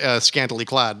her scantily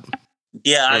clad.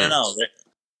 Yeah, I don't know.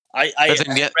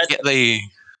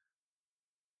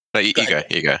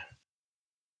 You go.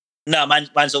 No,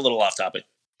 mine's a little off topic.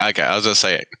 Okay, I was gonna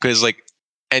say it because like,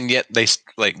 and yet they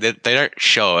don't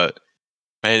show it.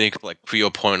 And like for your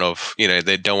point of,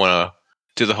 they don't want to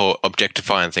do the whole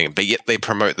objectifying thing, but yet they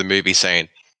promote the movie saying,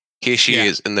 "Here she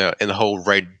is in the whole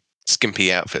red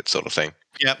skimpy outfit," sort of thing.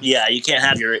 Yep. Yeah, you can't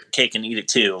have your cake and eat it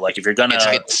too. Like if you're gonna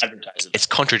advertise it, it's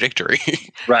contradictory.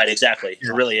 Right? Exactly.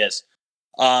 It really is.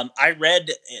 I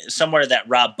read somewhere that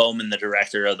Rob Bowman, the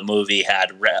director of the movie, he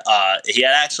had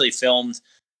actually filmed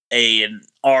an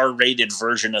R-rated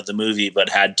version of the movie, but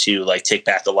had to like take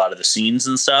back a lot of the scenes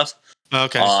and stuff.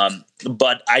 Okay.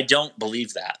 But I don't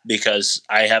believe that because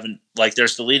I haven't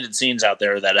there's deleted scenes out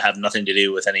there that have nothing to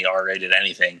do with any R-rated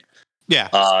anything. Yeah.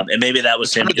 And maybe that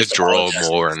was him to draw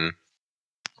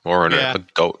more an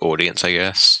adult audience, I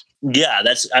guess. Yeah,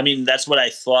 that's what I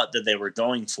thought that they were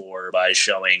going for by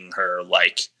showing her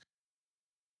like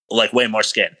way more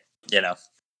skin, Yeah.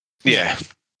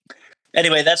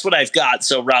 Anyway, that's what I've got.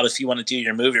 So Rob, if you want to do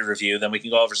your movie review, then we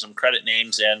can go over some credit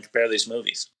names and compare these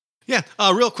movies. Yeah,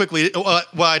 real quickly, what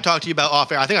I talked to you about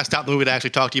off air, I think I stopped the movie to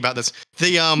actually talk to you about this.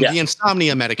 The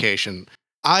insomnia medication.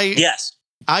 I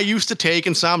used to take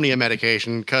insomnia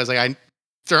medication because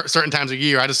certain times a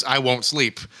year I won't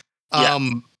sleep.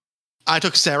 I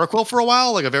took Seroquel for a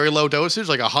while, like a very low dosage,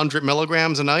 like 100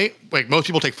 milligrams a night. Like most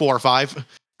people take 4 or 5.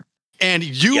 And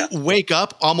you wake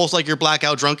up almost like you're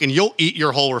blackout drunk, and you'll eat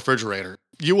your whole refrigerator.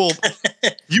 You will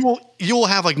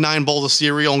have like 9 bowls of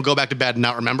cereal and go back to bed and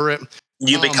not remember it.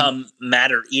 You become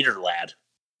Matter Eater Lad.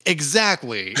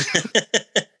 Exactly.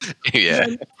 Yeah.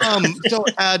 So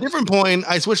at a different point,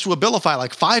 I switched to Abilify,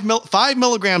 like 5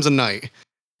 milligrams a night.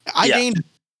 I gained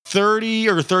 30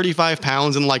 or 35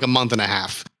 pounds in like a month and a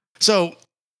half. So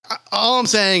all I'm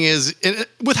saying is,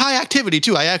 with high activity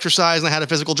too, I exercised and I had a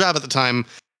physical job at the time.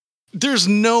 There's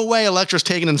no way Elektra's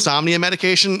taking insomnia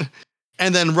medication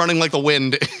and then running like the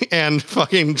wind and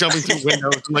fucking jumping through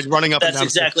windows and like running up and down.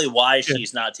 That's exactly why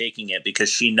she's not taking it, because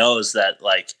she knows that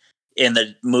like in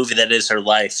the movie that is her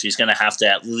life, she's going to have to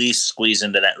at least squeeze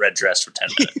into that red dress for 10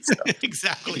 minutes. So.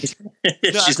 Exactly.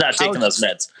 She's not taking those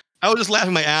meds. I was just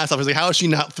laughing my ass off. I was like, how is she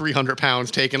not 300 pounds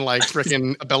taking like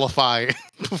freaking Abilify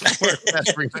before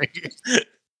everything?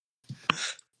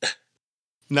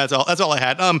 And that's all I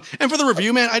had. And for the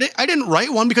review, man, I didn't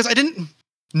write one because I didn't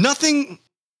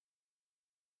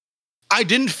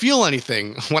feel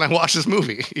anything when I watched this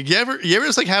movie. You ever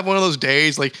just like have one of those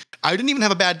days, like I didn't even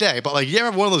have a bad day, but like you ever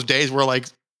have one of those days where like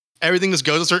everything just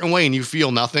goes a certain way and you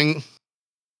feel nothing?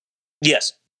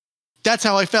 Yes. That's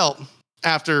how I felt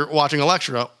after watching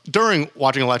Elektra, during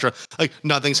watching Elektra. Like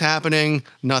nothing's happening.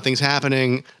 A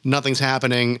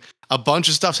bunch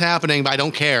of stuff's happening, but I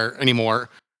don't care anymore.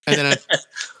 And then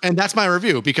and that's my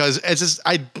review, because it's just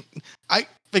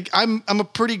like I'm a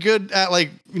pretty good at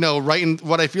like, writing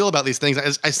what I feel about these things.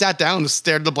 I sat down and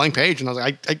stared at the blank page and I was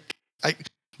like, I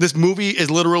this movie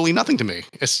is literally nothing to me.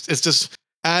 It's just,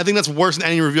 I think that's worse than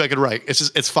any review I could write.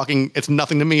 It's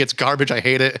nothing to me. It's garbage. I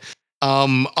hate it.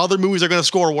 Other movies are going to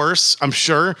score worse, I'm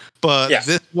sure, but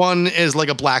this one is like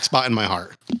a black spot in my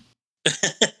heart.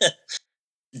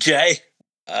 Jay,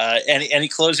 any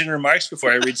closing remarks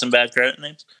before I read some bad credit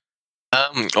names?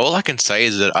 All I can say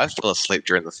is that I fell asleep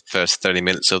during the first 30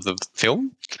 minutes of the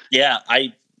film. Yeah,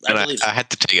 I believe I had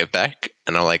to take it back,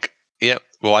 and I'm like, yep,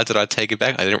 why did I take it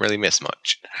back? I didn't really miss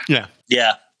much. Yeah.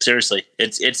 Yeah, seriously.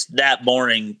 It's that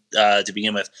boring to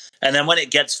begin with. And then when it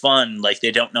gets fun, like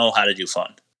they don't know how to do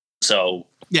fun. So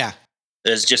yeah,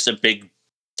 it's just a big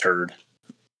turd.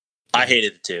 I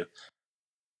hated it too.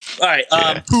 All right.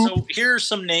 So here are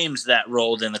some names that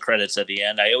rolled in the credits at the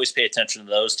end. I always pay attention to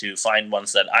those to find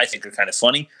ones that I think are kind of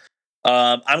funny.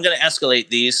 I'm going to escalate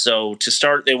these. So to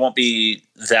start, they won't be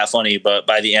that funny, but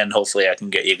by the end, hopefully I can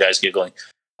get you guys giggling.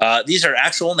 These are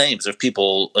actual names of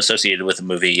people associated with the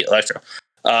movie Elektra.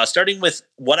 Starting with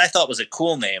what I thought was a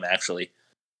cool name, actually.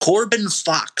 Corbin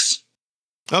Fox.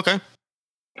 Okay.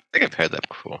 I think I've heard that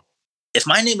before. If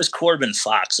my name is Corbin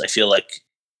Fox, I feel like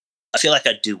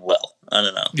I'd do well. I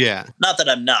don't know. Yeah. Not that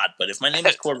I'm not, but if my name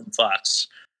is Corbin Fox,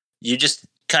 you just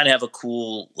kind of have a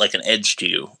cool, like an edge to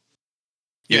you.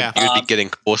 Yeah. You'd be getting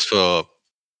calls for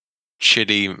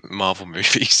shitty Marvel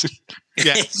movies.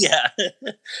 Yeah. Yeah.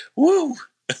 Woo.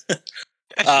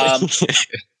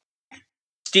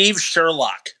 Steve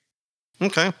Sherlock.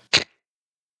 Okay.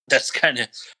 That's kind of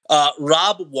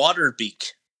Rob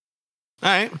Waterbeak. All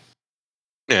right.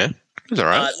 Yeah, it's all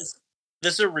right.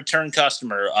 This is a return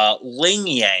customer. Ling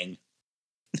Yang.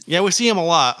 Yeah, we see him a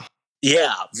lot.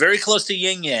 Yeah, very close to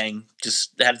Yin Yang.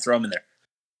 Just had to throw him in there.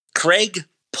 Craig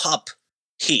Pup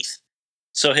Heath.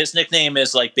 So his nickname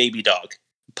is like Baby Dog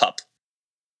Pup.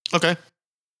 Okay.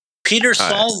 Peter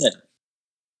Salmon.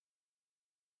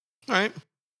 All right.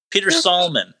 Peter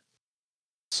Salmon.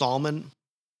 Salmon.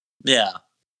 Yeah.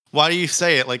 Why do you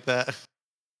say it like that?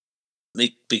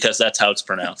 Because that's how it's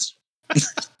pronounced.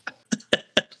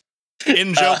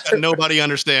 In joke that nobody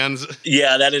understands.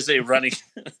 Yeah, that is a running.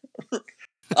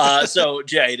 So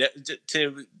Jay,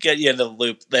 to get you into the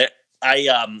loop, that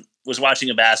I was watching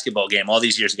a basketball game all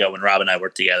these years ago when Rob and I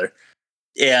worked together,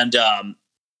 and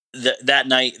that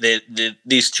night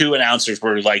these two announcers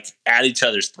were like at each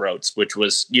other's throats, which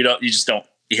was you just don't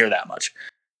hear that much.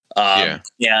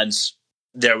 And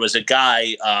there was a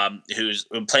guy who's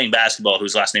playing basketball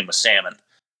whose last name was Salmon.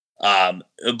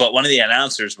 But one of the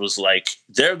announcers was like,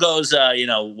 there goes,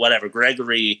 whatever,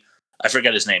 Gregory, I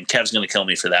forget his name. Kev's going to kill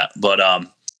me for that. But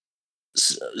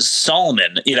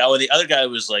Solomon, and the other guy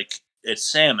was like,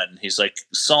 it's salmon. He's like,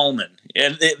 Solomon.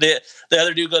 And the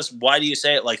other dude goes, why do you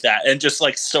say it like that? And just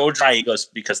like so dry, he goes,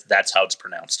 because that's how it's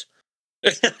pronounced.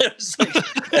 It was like,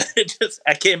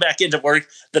 I came back into work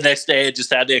the next day and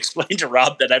just had to explain to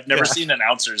Rob that I've never seen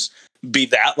announcers be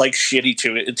that like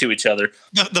shitty to each other.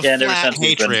 The flat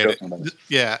hatred.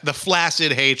 Yeah, the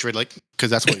flaccid hatred, like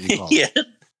because that's what you call it. Yeah,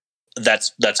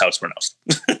 that's how it's pronounced.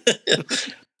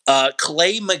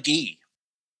 Clay McGee.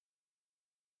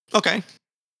 Okay.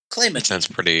 Clay McGee. That sounds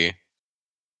pretty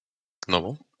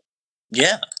normal.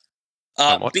 Yeah.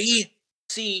 BCS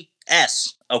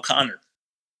O'Connor.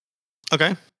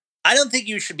 Okay. I don't think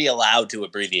you should be allowed to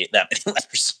abbreviate that many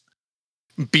letters.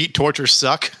 Beat, torture,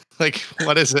 suck. Like,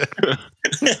 what is it?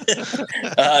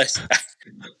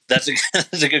 That's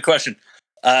a good question.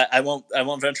 I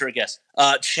won't venture a guess.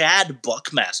 Chad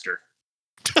Buckmaster.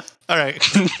 All right.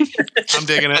 I'm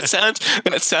digging it.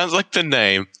 That sounds like the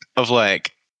name of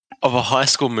a high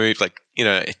school movie, like,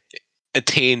 a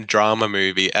teen drama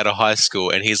movie at a high school,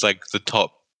 and he's like the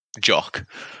top jock.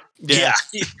 Yeah.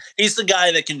 He's the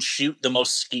guy that can shoot the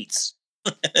most skeets.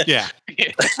 Yeah.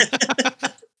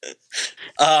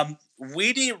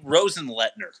 Weedy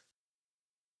Rosenletner.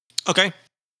 Okay.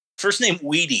 First name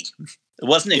Weedy. It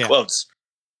wasn't in quotes.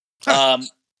 Huh.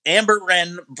 Amber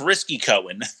Wren Brisky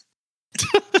Cohen.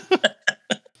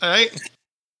 All right.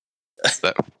 Is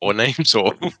that 4 names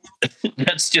or?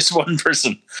 That's just one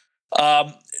person.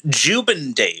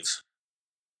 Jubin Dave.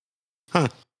 Huh.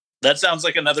 That sounds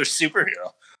like another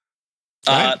superhero.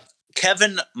 Right.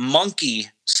 Kevin Monkey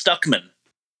Stuckman.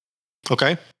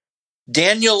 Okay.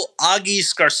 Daniel Augie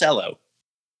Scarcello.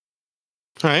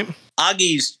 All right.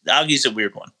 Augie's a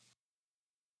weird one.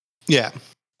 Yeah.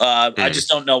 I just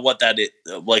don't know what that is.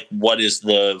 Like, what is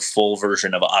the full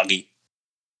version of Augie?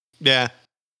 Yeah.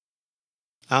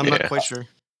 I'm not quite sure.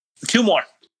 2 more.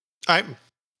 All right.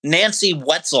 Nancy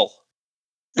Wetzel.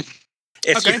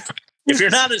 If you're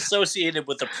not associated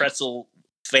with the pretzel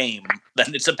fame,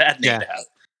 then it's a bad name to have.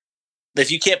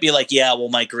 If you can't be like, yeah, well,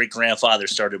 my great grandfather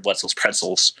started Wetzel's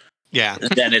Pretzels,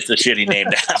 then it's a shitty name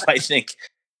to have, I think.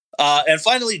 And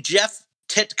finally, Jeff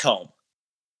Titcomb.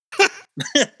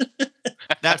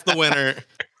 That's the winner.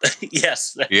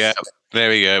 Yes. Yeah, there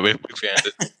we go. We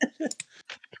found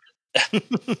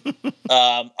it.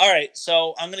 All right,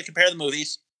 so I'm going to compare the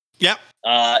movies. Yep.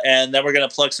 And then we're going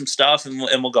to plug some stuff, and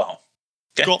we'll go home.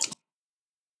 Okay. Cool.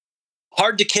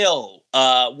 Hard to Kill.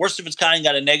 Worst of its kind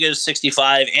got a negative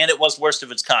 65, and it was worst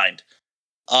of its kind.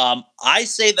 I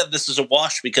say that this is a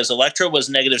wash because Elektra was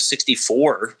negative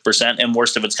 64% and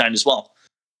worst of its kind as well.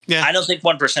 Yeah. I don't think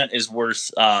 1% is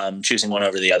worth choosing one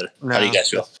over the other. No. How do you guys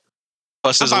feel?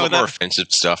 Plus, there's a fine lot with more that.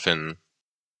 offensive stuff in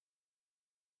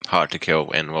Hard to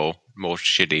Kill and more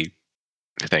shitty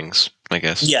things, I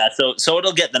guess. Yeah, so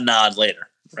it'll get the nod later,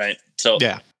 right? So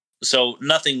Yeah. So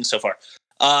nothing so far.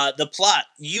 The plot,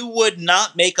 you would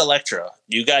not make Elektra.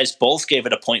 You guys both gave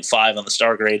it a 0.5 on the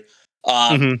star grade.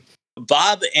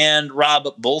 Bob and Rob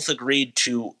both agreed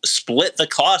to split the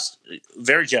cost.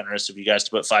 Very generous of you guys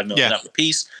to put $5 million up a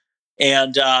piece.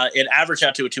 And it averaged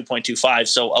out to a 2.25.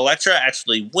 So Elektra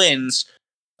actually wins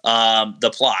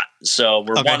the plot. So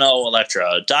we're 1-0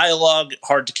 Elektra. Dialogue,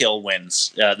 Hard to Kill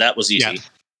wins. That was easy.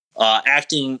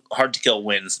 Acting, Hard to Kill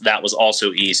wins. That was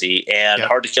also easy. And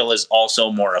Hard to Kill is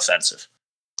also more offensive.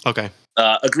 Okay.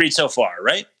 Agreed so far,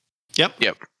 right? Yep.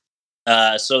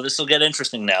 So this will get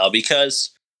interesting now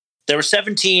because there were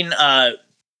 17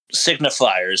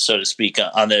 signifiers, so to speak,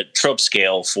 on the trope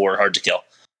scale for Hard to Kill.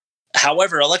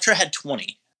 However, Elektra had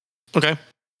 20. Okay.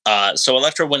 So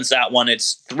Elektra wins that one.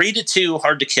 It's 3-2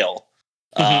 Hard to Kill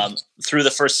through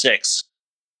the first 6.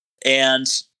 And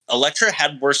Elektra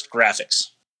had worst graphics.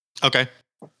 Okay.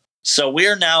 So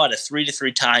we're now at a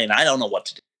 3-3 tie, and I don't know what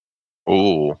to do.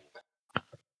 Ooh.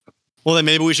 Well, then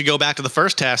maybe we should go back to the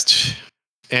first test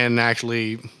and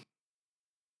actually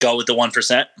go with the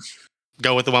 1%.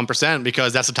 Go with the 1%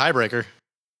 because that's a tiebreaker.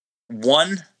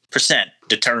 1%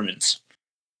 determines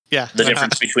the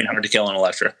difference between Hard to Kill and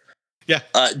Elektra. Yeah.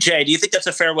 Jay, do you think that's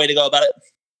a fair way to go about it?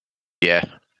 Yeah.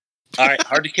 All right.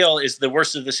 Hard to Kill is the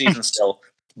worst of the season still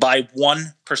by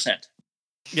 1%.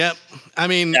 Yep. I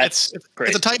mean, it's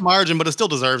a tight margin, but it still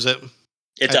deserves it.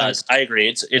 It does. I agree.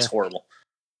 It's horrible.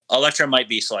 Elektra might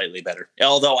be slightly better,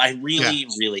 although I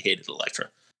really hated Elektra.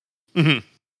 Mm-hmm.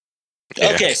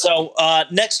 Okay, so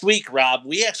next week, Rob,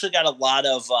 we actually got a lot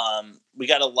of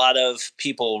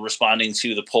people responding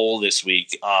to the poll this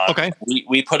week.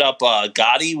 We put up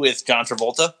Gotti with John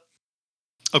Travolta.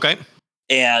 Okay.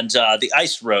 And The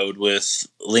Ice Road with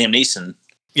Liam Neeson.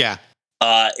 Yeah.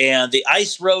 And The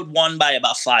Ice Road won by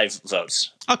about 5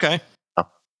 votes. Okay.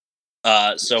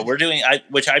 So we're doing,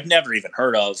 which I've never even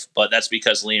heard of, but that's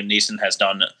because Liam Neeson has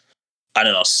done,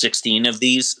 16 of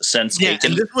these since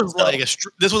Taken. And this was like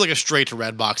a straight to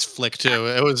Redbox flick too.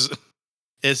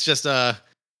 It's just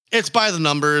it's by the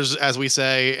numbers, as we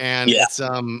say, and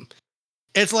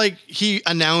it's like he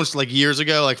announced like years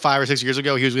ago, like 5 or 6 years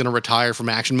ago, he was going to retire from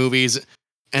action movies,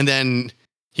 and then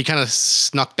he kind of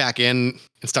snuck back in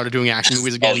and started doing action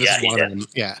movies again. This is one of them.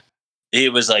 Yeah. He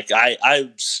was like, I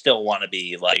still want to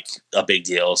be like a big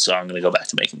deal, so I'm going to go back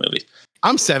to making movies.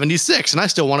 I'm 76 and I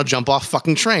still want to jump off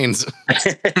fucking trains.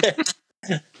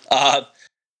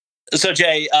 So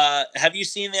Jay, have you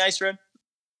seen The Ice Road?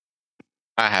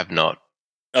 I have not.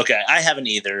 Okay, I haven't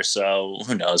either, so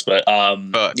who knows? But I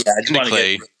just want to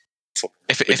get.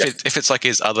 If it's like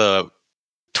his other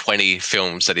 20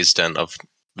 films that he's done of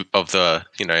the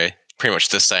pretty much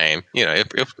the same,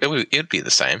 it'd be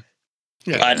the same.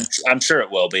 Yeah, I'm sure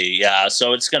it will be. Yeah,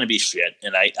 so it's going to be shit,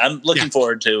 and I'm looking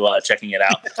forward to checking it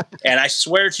out. And I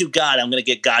swear to God, I'm going to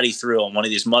get Gotti through on one of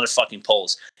these motherfucking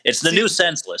polls. It's the new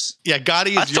Senseless. Yeah,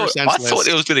 Gotti is Senseless. I thought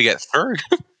it was going to get through.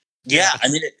 Yeah, I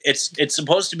mean it's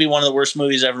supposed to be one of the worst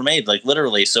movies ever made, like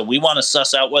literally. So we want to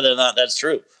suss out whether or not that's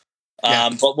true.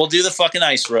 But we'll do the fucking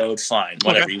Ice Road. Fine,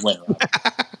 whatever, you win.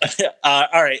 All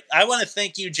right, I want to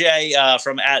thank you, Jay,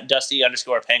 from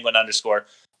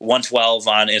 @Dusty_Penguin_112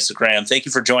 on Instagram. Thank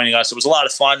you for joining us. It was a lot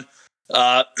of fun.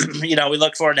 We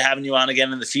look forward to having you on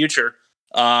again in the future.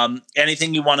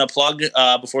 Anything you want to plug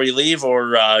before you leave,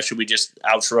 or should we just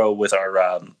outro with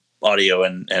our audio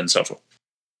and social?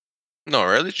 No,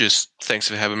 really. Just thanks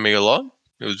for having me along.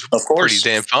 It was pretty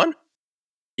damn fun.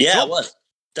 Yeah, cool. It was.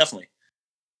 Definitely.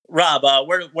 Rob,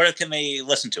 where can they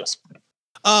listen to us?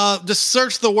 Just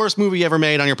search the worst movie ever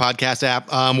made on your podcast app.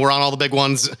 We're on all the big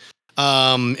ones.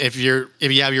 If you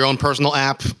have your own personal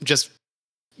app, just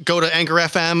go to Anchor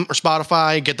FM or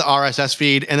Spotify, get the RSS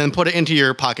feed, and then put it into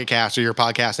your Pocket Cast or your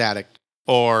Podcast Addict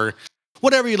or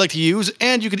whatever you'd like to use.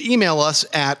 And you could email us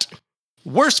at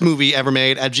worst movie ever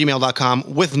made at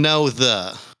gmail.com with no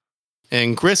the.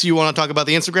 And Chris, you want to talk about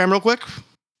the Instagram real quick?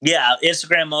 Yeah,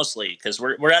 Instagram mostly, because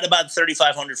we're at about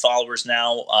 3,500 followers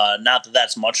now. Not that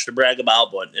that's much to brag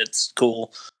about, but it's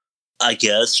cool, I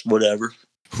guess. Whatever.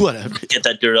 Get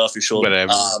that dirt off your shoulder.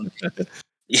 Whatever.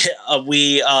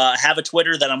 We have a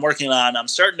Twitter that I'm working on. I'm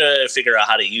starting to figure out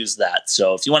how to use that.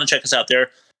 So if you want to check us out there,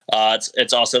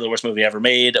 it's also the worst movie ever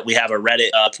made. We have a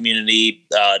Reddit community.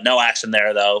 No action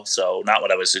there, though, so not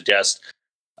what I would suggest.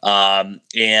 And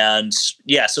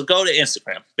yeah, so go to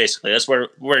Instagram. Basically, that's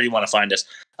where you want to find us.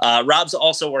 Rob's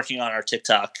also working on our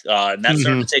TikTok, and that's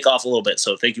starting to take off a little bit.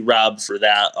 So thank you, Rob, for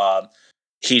that.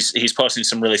 He's posting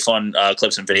some really fun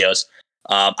clips and videos.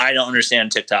 I don't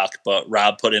understand TikTok, but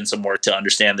Rob put in some work to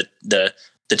understand the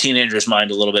teenager's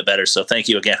mind a little bit better. So thank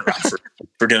you again, Rob,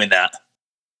 for doing that.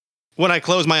 When I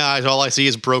close my eyes, all I see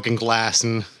is broken glass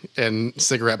and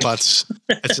cigarette butts.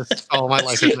 It's just all my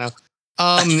life is now.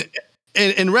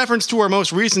 In reference to our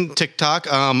most recent TikTok,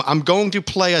 I'm going to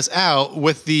play us out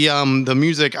with the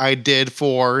music I did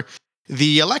for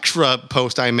the Elektra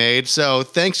post I made. So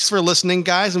thanks for listening,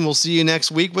 guys, and we'll see you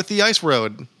next week with the Ice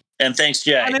Road. And thanks,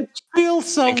 Jay. And it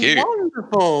feels so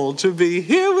wonderful to be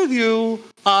here with you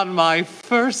on my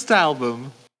first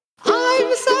album.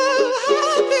 I'm so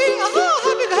happy,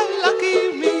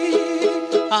 lucky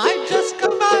me. I just go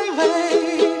my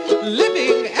way,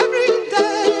 living every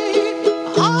day.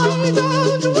 I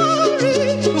don't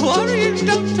worry,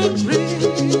 don't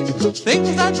agree.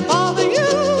 Things that bother you.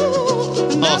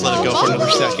 I'll let it go for another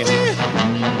second.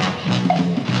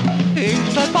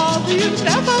 Things that bother you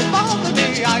never bother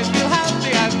me. I feel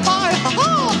happy and fine,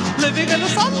 living in the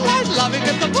sunlight, loving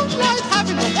in the moonlight,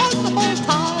 having a